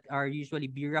variant that are usually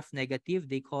BRAF negative.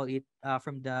 They call it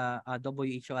from the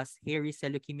WHO as hairy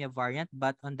cell leukemia variant.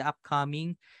 But on the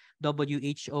upcoming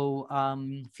WHO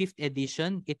 5th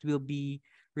edition, it will be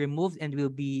removed and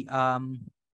will be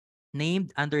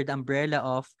named under the umbrella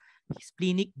of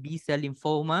splenic B-cell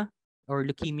lymphoma or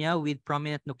leukemia with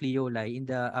prominent nucleoli in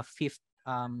the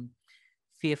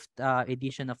fifth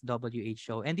edition of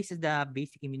WHO. And this is the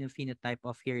basic immunophenotype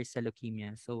of hairy cell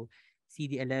leukemia. So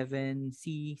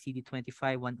CD11C,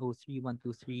 CD25, 103,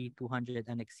 123, 200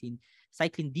 annexin.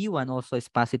 Cyclin D1 also is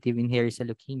positive in hairy cell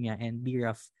leukemia and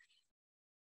BRAF.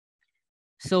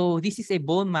 So this is a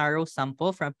bone marrow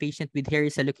sample from a patient with hairy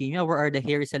cell leukemia. Where is the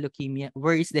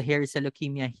hairy cell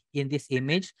leukemia in this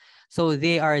image? So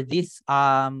they are these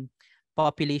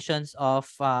populations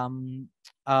of round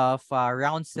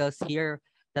cells here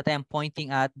that I am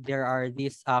pointing at. There are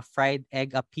these fried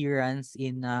egg appearance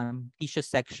in tissue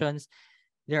sections.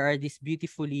 There are these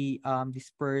beautifully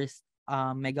dispersed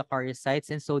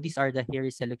megakaryocytes. And so these are the hairy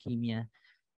cell leukemia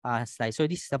slides. So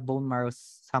this is a bone marrow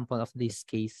sample of this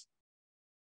case.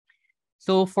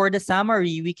 So for the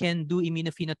summary, we can do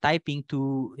immunophenotyping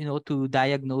to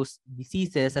diagnose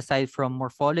diseases aside from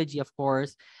morphology, of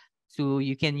course. So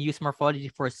you can use morphology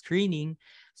for screening.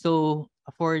 So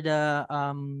for the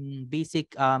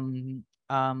basic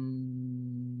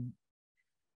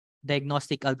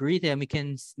diagnostic algorithm,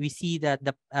 we see that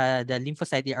the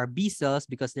lymphocytes are B cells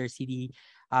because they're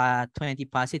CD20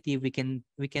 positive.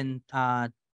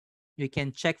 We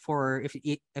can check for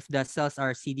if the cells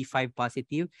are CD5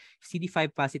 positive. If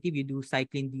CD5 positive, you do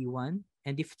cyclin D1,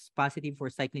 and if it's positive for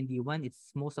cyclin D1,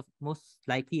 it's most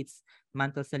likely it's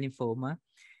mantle cell lymphoma.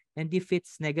 And if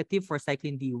it's negative for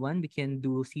cyclin D1, we can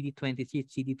do CD23,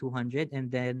 CD200, and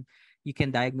then you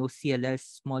can diagnose CLL,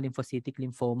 small lymphocytic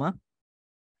lymphoma.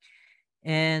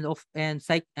 And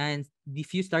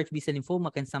diffuse large B-cell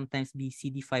lymphoma can sometimes be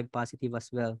CD5 positive as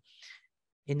well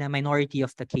in a minority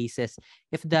of the cases.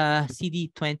 If the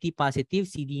CD20 positive,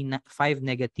 CD5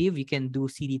 negative, you can do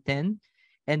CD10,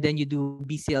 and then you do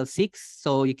BCL6.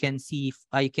 So you can see if,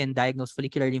 you can diagnose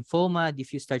follicular lymphoma,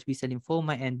 diffuse large B-cell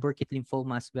lymphoma, and Burkitt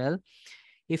lymphoma as well.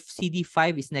 If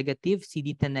CD5 is negative,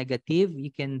 CD10 negative,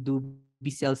 you can do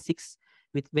BCL6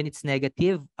 when it's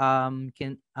negative. That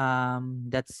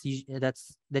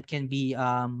can be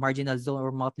marginal zone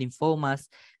or mouth lymphomas,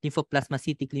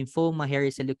 lymphoplasmacytic lymphoma,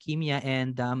 hairy cell leukemia,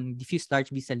 and diffuse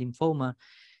large B-cell lymphoma.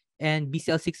 And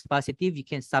BCL6 positive, you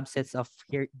can subsets of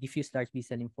diffuse large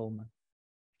B-cell lymphoma.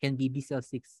 Can be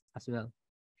BCL6 as well.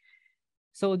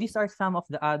 So these are some of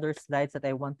the other slides that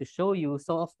I want to show you.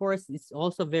 So of course, it's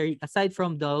also very, aside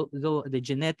from the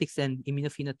genetics and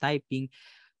immunophenotyping,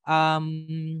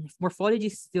 morphology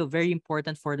is still very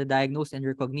important for the diagnosis and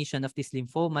recognition of these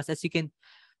lymphomas. As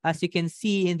you can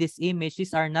see in this image,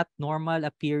 these are not normal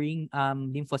appearing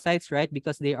lymphocytes, right?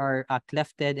 Because they are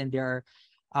clefted, and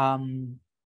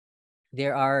they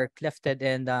are clefted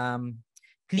and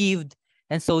cleaved.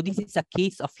 And so this is a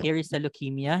case of hairy cell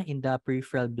leukemia in the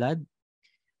peripheral blood.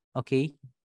 Okay.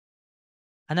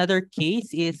 Another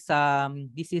case is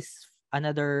this is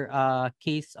another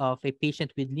case of a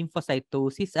patient with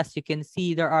lymphocytosis. As you can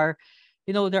see, there are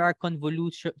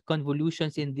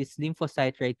convolutions in this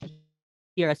lymphocyte right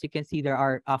here. As you can see, there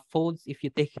are folds. If you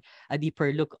take a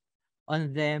deeper look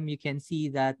on them, you can see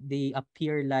that they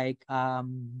appear like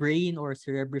brain or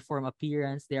cerebriform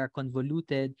appearance. They are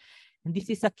convoluted. And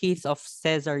this is a case of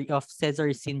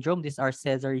Sézary syndrome. These are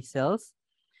Sézary cells.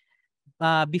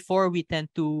 Before, we tend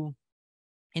to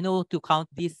count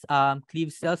these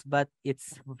cleaved cells, but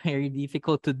it's very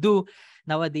difficult to do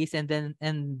nowadays, and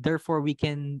therefore we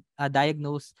can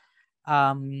diagnose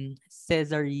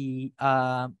Sézary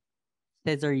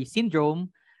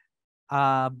syndrome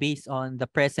based on the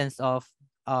presence of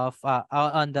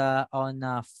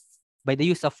by the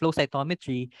use of flow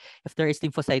cytometry. If there is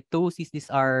lymphocytosis, these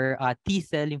are T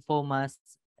cell lymphomas,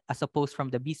 as opposed from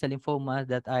the B cell lymphoma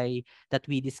that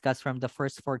we discussed from the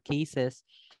first 4 cases.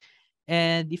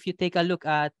 And if you take a look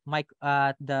at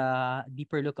the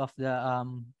deeper look of the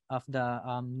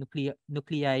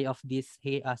nuclei of these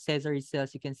Sézary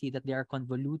cells, you can see that they are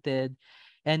convoluted.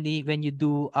 And when you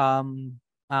do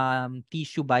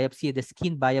tissue biopsy, the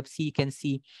skin biopsy, you can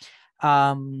see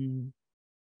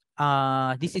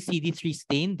this is CD3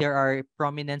 stain. There are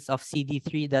prominence of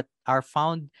CD3 that are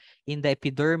found in the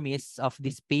epidermis of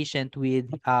this patient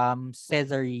with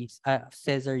Sézary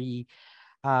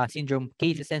syndrome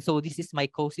cases. And so this is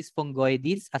mycosis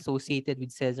fungoides associated with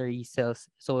Sézary cells.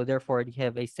 So therefore, they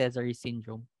have a Sézary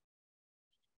syndrome.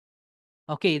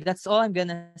 Okay, that's all I'm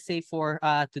gonna say for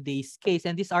today's case.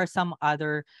 And these are some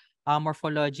other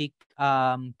morphologic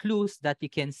clues that you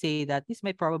can say that this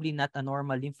may probably not a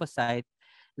normal lymphocyte.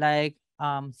 Like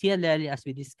CLL, as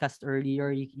we discussed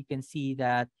earlier, you can see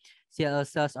that CLL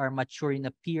cells are mature in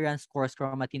appearance, coarse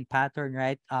chromatin pattern,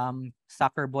 right?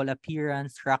 Soccer ball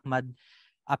appearance, Rachmad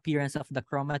appearance of the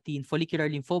chromatin. Follicular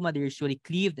lymphoma, they're usually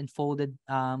cleaved and folded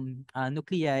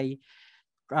nuclei,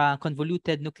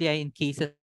 convoluted nuclei in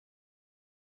cases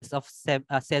of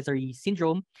Sézary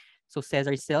syndrome. So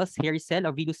Sézary cells, hairy cell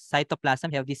or villus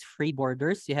cytoplasm have these frayed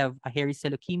borders. You have a hairy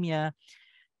cell leukemia,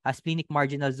 a splenic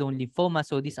marginal zone lymphoma.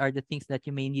 So these are the things that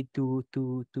you may need to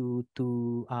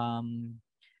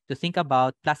think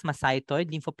about. Plasmacytoid,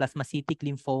 lymphoplasmacytic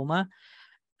lymphoma.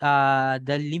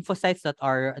 The lymphocytes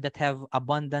that have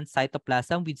abundant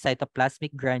cytoplasm with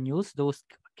cytoplasmic granules, those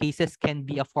cases can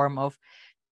be a form of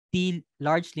T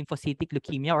large lymphocytic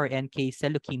leukemia or NK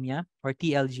cell leukemia or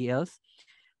TLGLs.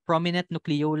 Prominent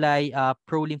nucleoli,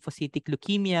 pro-lymphocytic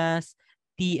leukemias,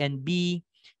 T and B,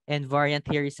 and variant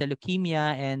hairy cell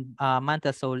leukemia, and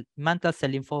mantle cell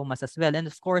lymphomas as well. And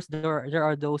of course, there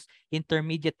are those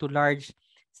intermediate to large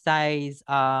size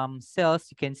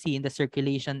cells you can see in the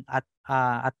circulation at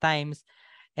times.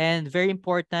 And very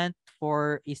important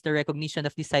is the recognition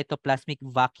of the cytoplasmic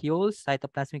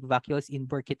vacuoles in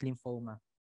Burkitt lymphoma.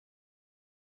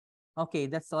 Okay,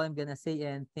 that's all I'm gonna say,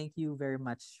 and thank you very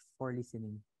much for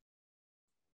listening.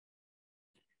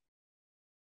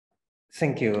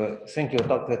 Thank you,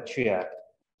 Dr. Chia.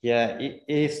 Yeah, it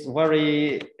is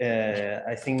very,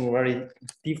 I think, very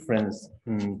different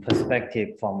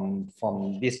perspective from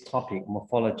this topic,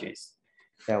 morphologies.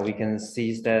 Yeah, we can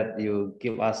see that you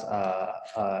give us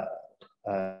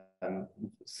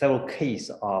several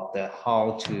cases of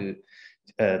how to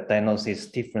diagnose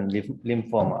different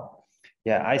lymphoma.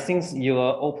 Yeah, I think you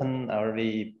open a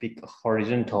really big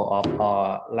horizontal of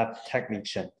our lab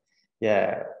technician.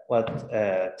 Yeah, what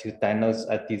to diagnose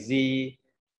a disease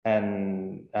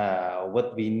and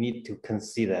what we need to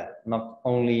consider, not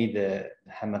only the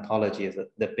hematology,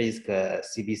 the basic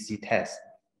CBC test,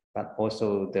 but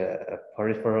also the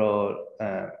peripheral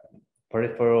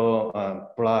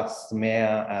blood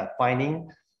smear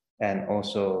finding, and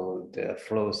also the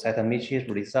flow cytometry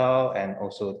result, and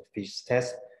also the FISH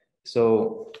test.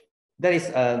 So that is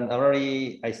a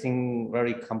very, I think,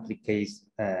 very complicated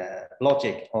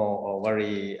logic, or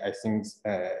very, I think,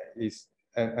 is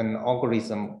an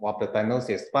algorithm of the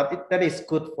diagnosis, but that is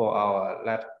good for our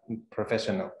lab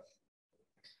professional.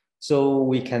 So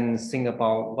we can think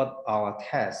about what our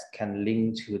test can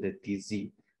link to the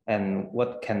disease and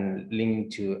what can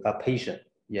link to a patient.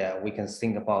 Yeah, we can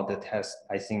think about the test,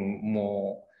 I think,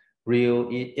 more real.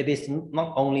 It is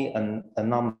not only a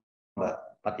number,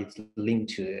 but it's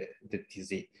linked to the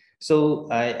disease. So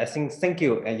I think, thank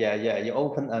you. Yeah, you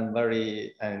open a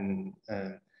very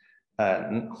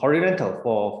horizontal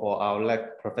for our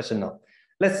lab professional.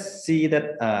 Let's see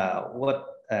that what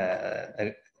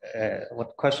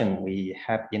question we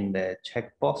have in the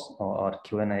chat box or the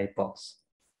Q&A box.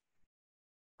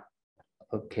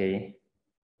 Okay.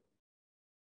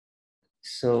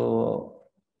 So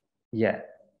yeah,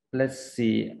 let's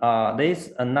see.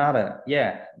 There's another,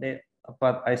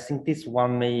 but I think this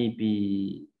one may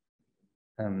be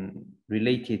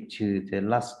related to the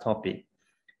last topic.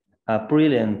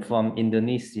 Brilliant from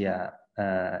Indonesia.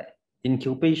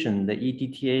 Incubation, the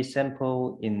EDTA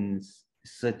sample in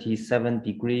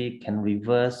 37° can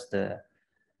reverse the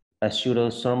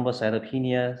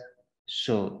pseudothrombocytopenia,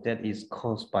 so that is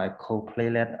caused by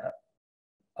coplatelet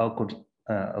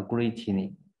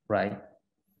agglutinin, right?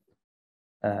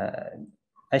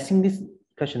 I think this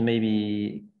question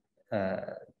maybe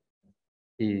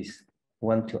is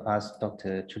one to ask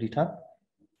Dr. Chulita.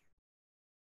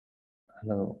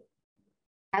 Hello.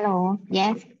 Hello.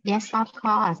 Yes, of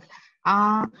course.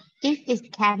 If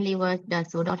it can reverse the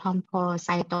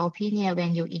pseudothrombocytopenia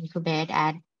when you incubate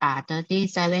at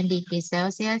 37 degrees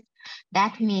Celsius,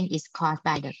 that means it's caused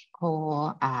by the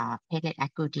platelet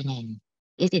agglutinin.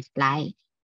 Is it right?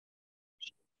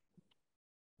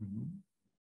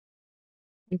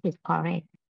 Is it correct?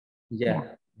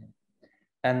 Yeah.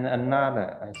 And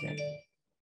another, I think,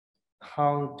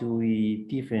 how do we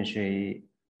differentiate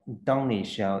Downey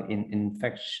cell in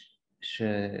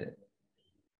infectious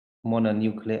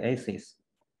mononucleases?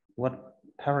 What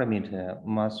parameter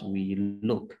must we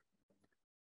look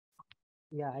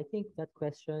Yeah, I can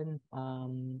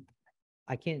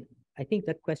I think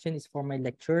that question is for my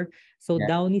lecture. So Yeah.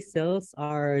 downy cells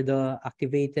are the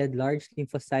activated large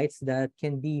lymphocytes that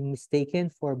can be mistaken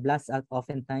for blasts at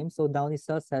oftentimes. So downy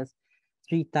cells has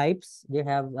three types. They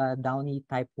have downy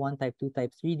type 1, type 2,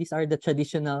 type 3. These are the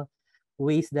traditional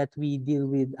ways that we deal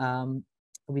with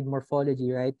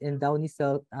morphology, right? And downy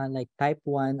cell like type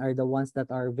 1 are the ones that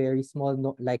are very small,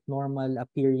 no, like normal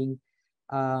appearing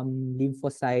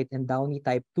lymphocyte, and downy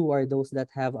type 2 are those that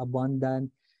have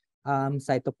abundant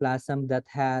cytoplasm that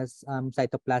has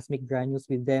cytoplasmic granules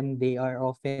with them. They are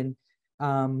often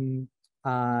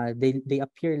they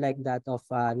appear like that of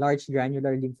large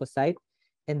granular lymphocyte.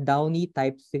 And downy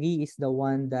type 3 is the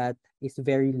one that is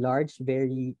very large,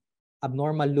 very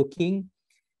abnormal looking.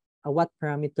 What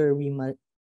parameter we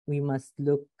must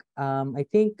look? I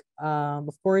think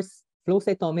of course flow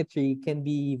cytometry can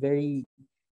be very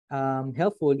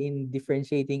helpful in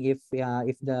differentiating if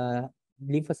the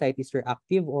lymphocyte is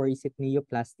reactive or is it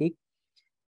neoplastic.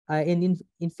 And in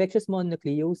infectious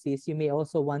mononucleosis, you may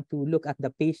also want to look at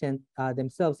the patient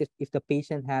themselves. If the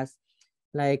patient has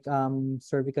like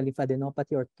cervical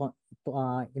lymphadenopathy or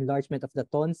enlargement of the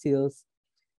tonsils,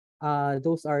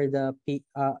 those are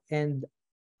and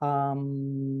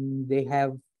they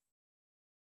have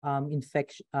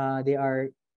infection. They are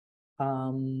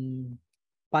um,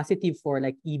 positive for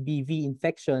like EBV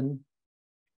infection,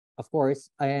 of course,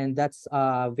 and that's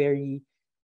very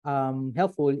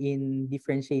helpful in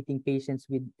differentiating patients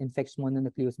with infectious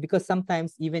mononucleosis, because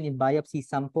sometimes even in biopsy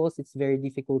samples, it's very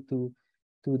difficult to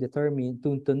determine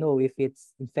to know if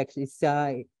it's infectious.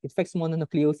 Infectious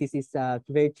mononucleosis is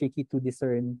very tricky to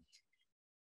discern.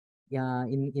 Yeah,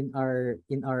 on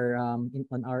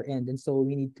our end, and so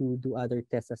we need to do other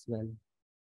tests as well.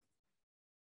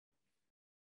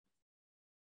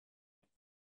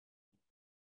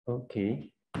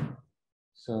 Okay.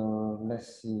 So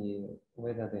let's see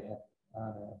whether they have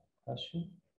other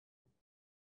question.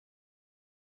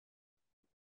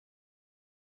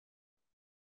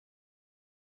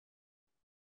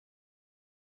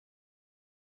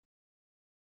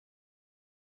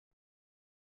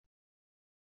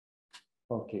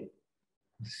 Okay.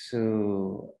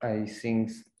 So I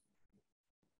think,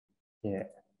 yeah.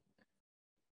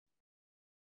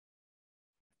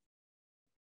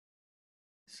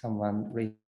 Someone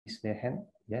raise their hand.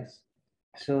 Yes.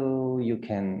 So you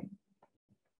can,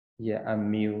 yeah,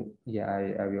 unmute. Yeah,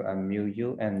 I will unmute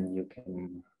you, and you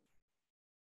can,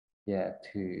 yeah,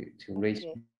 to raise.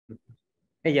 Okay.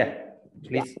 Yeah, Yeah.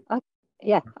 please.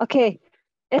 Yeah. Okay.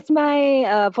 Is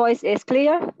my voice is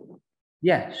clear?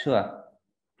 Yeah, sure.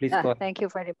 Please go ahead. Thank you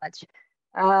very much.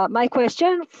 My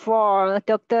question for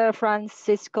Dr.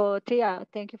 Francisco Tria.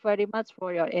 Thank you very much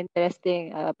for your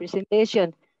interesting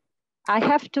presentation. I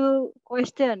have two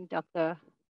questions, Doctor.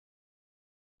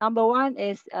 Number one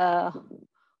is,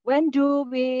 when do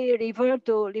we refer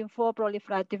to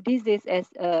lymphoproliferative disease as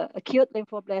acute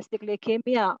lymphoblastic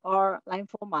leukemia or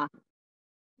lymphoma?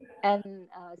 And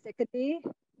secondly,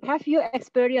 have you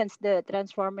experienced the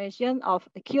transformation of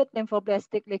acute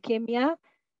lymphoblastic leukemia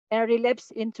and relapse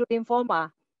into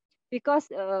lymphoma? Because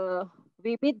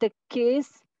we meet the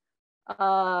case,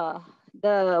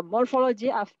 the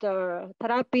morphology after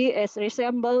therapy is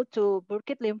resembled to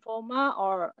Burkitt lymphoma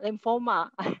or lymphoma.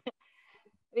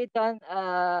 we don't,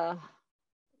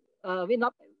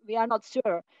 we are not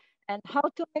sure. And how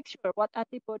to make sure what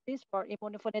antibodies for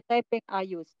immunophenotyping are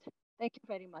used. Thank you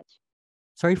very much.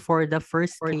 Sorry for the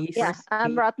first case. Yeah,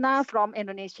 I'm Ratna from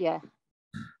Indonesia.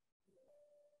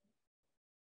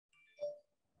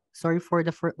 Sorry for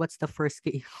the what's the first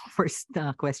case? First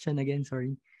question again?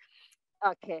 Sorry.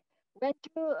 Okay. When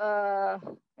you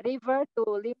refer to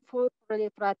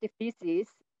lymphoproliferative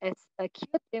disease as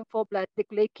acute lymphoblastic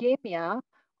leukemia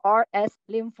or as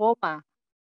lymphoma,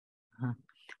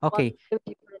 Okay. what to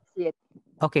differentiate?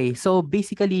 Okay, so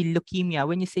basically leukemia,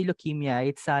 when you say leukemia,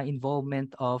 it's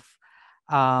involvement of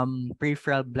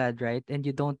peripheral blood, right? And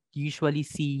you don't usually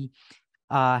see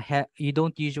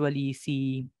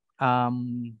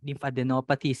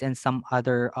lymphadenopathies and some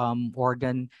other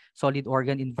solid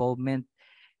organ involvement.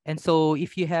 And so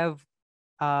if you have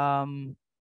so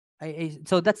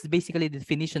that's basically the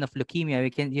definition of leukemia.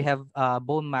 You have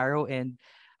bone marrow and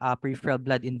peripheral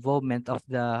blood involvement of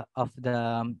the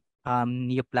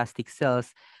neoplastic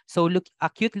cells. So look,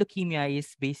 acute leukemia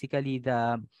is basically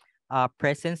the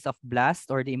presence of blast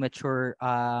or the immature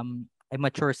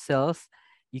cells.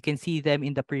 You can see them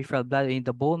in the peripheral blood, in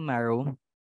the bone marrow.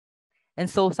 And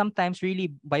so sometimes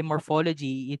really by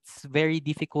morphology, it's very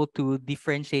difficult to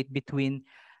differentiate between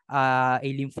a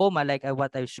lymphoma, like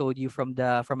what I showed you from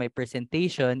my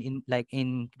presentation, in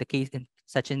the case in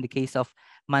such in the case of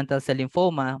mantle cell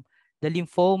lymphoma. The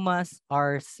lymphomas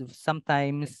are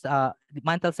sometimes, the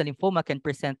mantle cell lymphoma can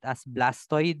present as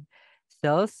blastoid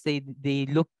cells. They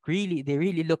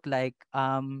really look like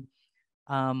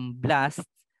blasts.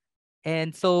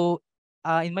 And so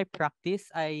in my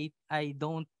practice, I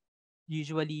don't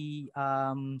usually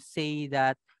say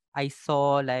that I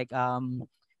saw like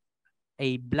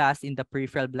a blast in the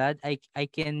peripheral blood. I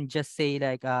can just say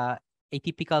like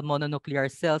atypical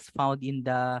mononuclear cells found in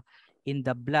the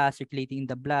blast, circulating in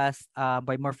the blast.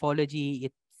 By morphology,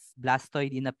 it's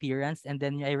blastoid in appearance, and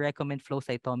then I recommend flow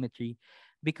cytometry,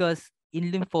 because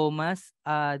in lymphomas,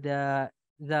 the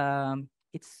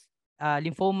it's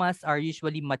lymphomas are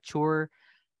usually mature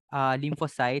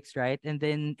lymphocytes, right?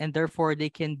 And therefore they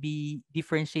can be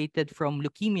differentiated from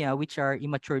leukemia, which are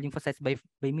immature lymphocytes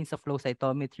by means of flow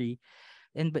cytometry.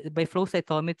 And by flow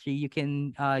cytometry, you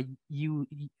can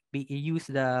use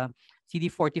the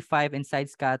CD45 and side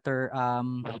scatter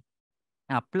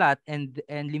plot, and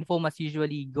lymphomas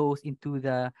usually goes into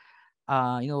the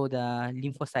the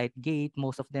lymphocyte gate.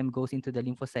 Most of them goes into the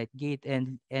lymphocyte gate,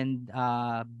 and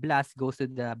blast goes to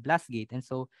the blast gate. And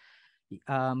so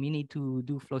you need to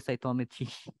do flow cytometry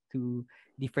to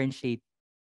differentiate.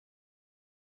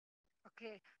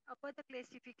 Okay, about the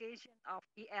classification of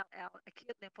ELL,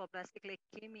 acute lymphoblastic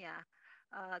leukemia,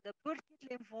 the Burkitt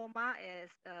lymphoma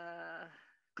is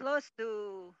close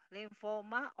to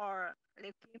lymphoma or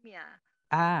leukemia.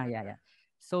 Yeah.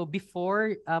 So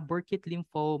before Burkitt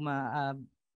lymphoma,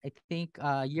 I think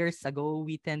years ago,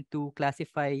 we tend to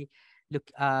classify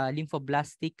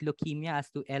lymphoblastic leukemia as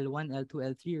to L1, L2,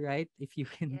 L3, right? If you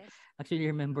can Yes. actually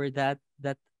remember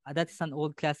that's an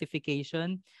old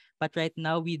classification. But right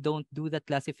now, we don't do that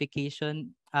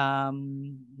classification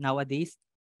nowadays.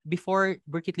 Before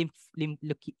Burkitt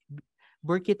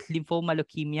lymphoma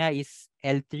leukemia is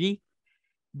L3.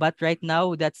 But right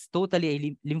now, that's totally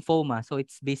a lymphoma. So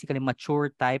it's basically a mature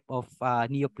type of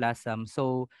neoplasm.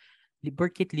 So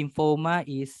Burkitt lymphoma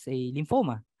is a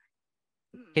lymphoma.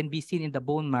 Can be seen in the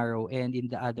bone marrow and in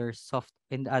the other solid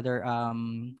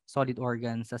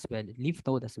organs as well, lymph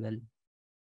node as well.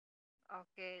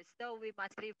 Okay, so we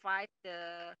must revise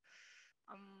the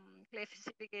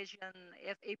classification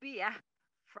FAB, yeah,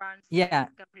 France Yeah,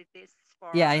 Capritis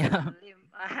for yeah.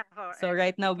 for So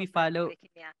right now we lymphoblastic follow.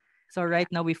 leukemia. So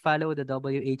right now we follow the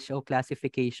WHO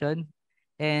classification,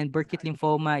 and Burkitt Okay.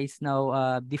 lymphoma is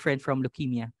now different from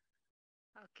leukemia.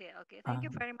 Okay. Thank you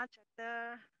very much,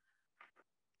 Doctor.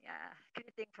 Yeah,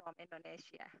 greeting from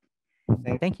Indonesia.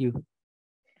 Thank you.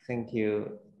 Thank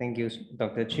you,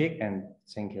 Dr. Chick, and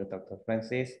thank you, Dr.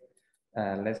 Francis.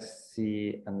 Let's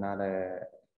see another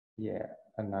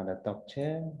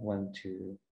doctor.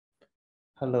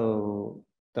 Hello,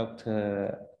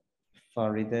 Dr.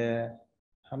 Farida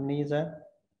Hamniza.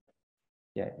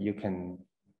 Yeah, you can.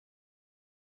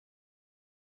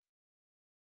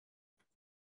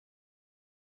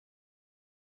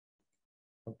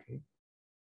 Okay.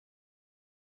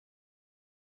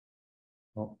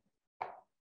 Oh,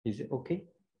 is it okay?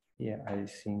 Yeah, I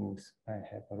think I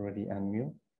have already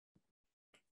unmuted.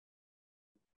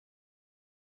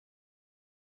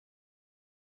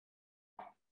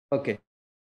 Okay.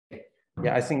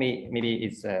 Yeah, I think maybe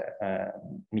it's a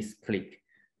misclick.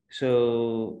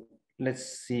 So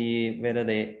let's see whether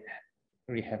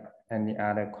we have any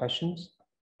other questions.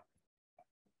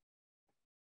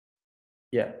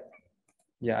 Yeah,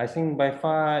 I think by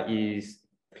far is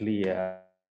clear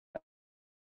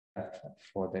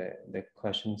for the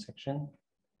question section.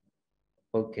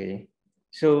 Okay,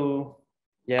 so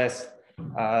yes,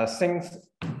 thanks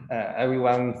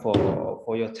everyone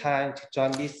for your time to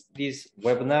join this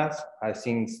webinar. I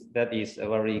think that is a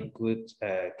very good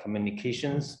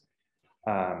communications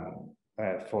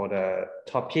for the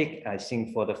topic. I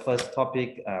think for the first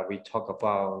topic, we talk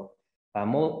about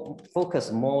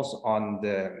focus most on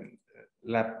the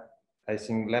lab. I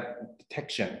think lab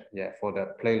detection. Yeah, for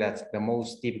the platelets, the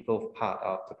most difficult part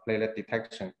of the platelet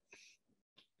detection.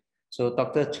 So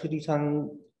Dr.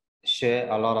 Chuditan share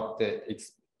a lot of the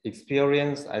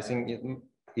experience. I think it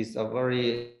is a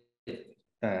very,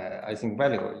 I think,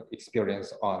 valuable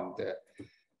experience on the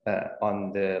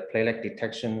platelet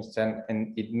detections,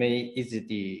 and it may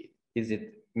easily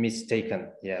mistaken,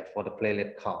 yeah, for the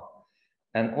platelet count,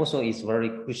 and also it's very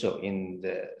crucial in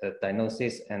the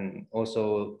diagnosis, and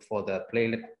also for the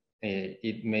platelet,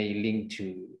 it may link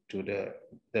to the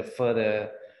further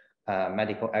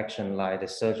medical action like the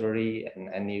surgery and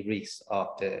any risks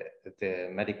of the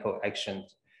medical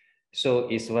actions. So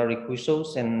it's very crucial,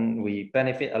 and we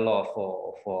benefit a lot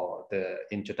for the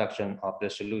introduction of the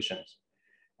solutions.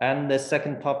 And the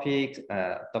second topic,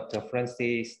 Dr.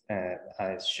 Francis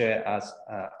share us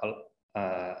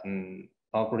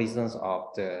algorithms of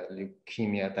the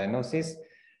leukemia diagnosis,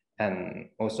 and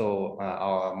also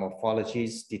our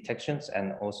morphologies detections,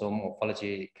 and also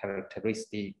morphology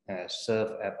characteristic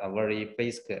serve as a very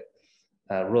basic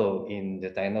role in the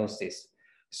diagnosis.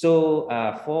 So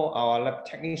for our lab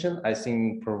technician, I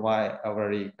think provide a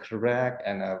very correct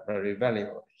and a very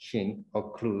valuable hint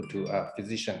or clue to a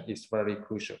physician is very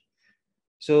crucial.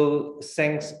 So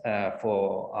thanks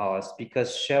for our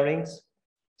speakers' sharings.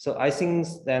 So I think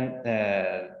then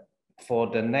for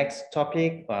the next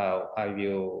topic, I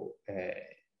will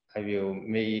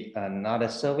make another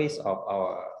service of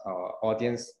our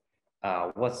audience.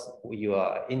 What's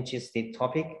your interested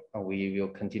topic? We will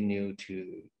continue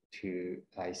to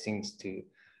I think to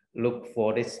look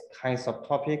for this kinds of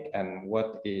topic, and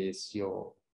what is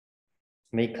your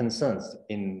main concerns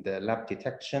in the lab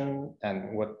detection,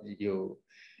 and what you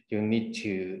need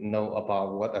to know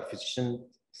about what a physician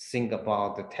think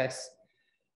about the test.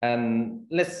 And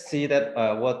let's see that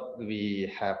what we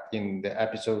have in the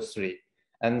episode 3.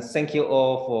 And thank you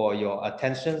all for your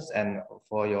attentions and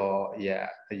for your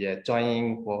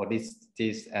joining for this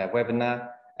webinar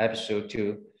episode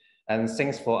 2. And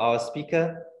thanks for our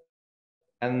speaker.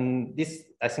 And this,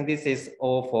 I think this is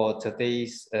all for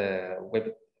today's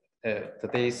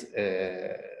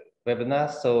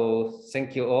webinar. So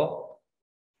thank you all.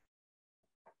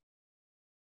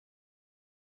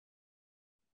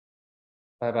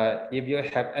 Bye-bye. If you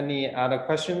have any other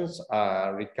questions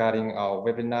regarding our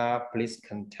webinar, please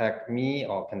contact me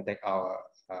or contact our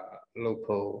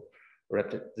local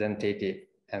representative.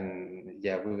 And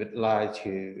yeah, we would like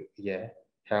to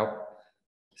help.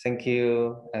 Thank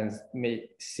you, and may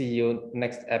see you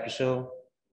next episode.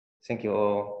 Thank you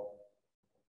all.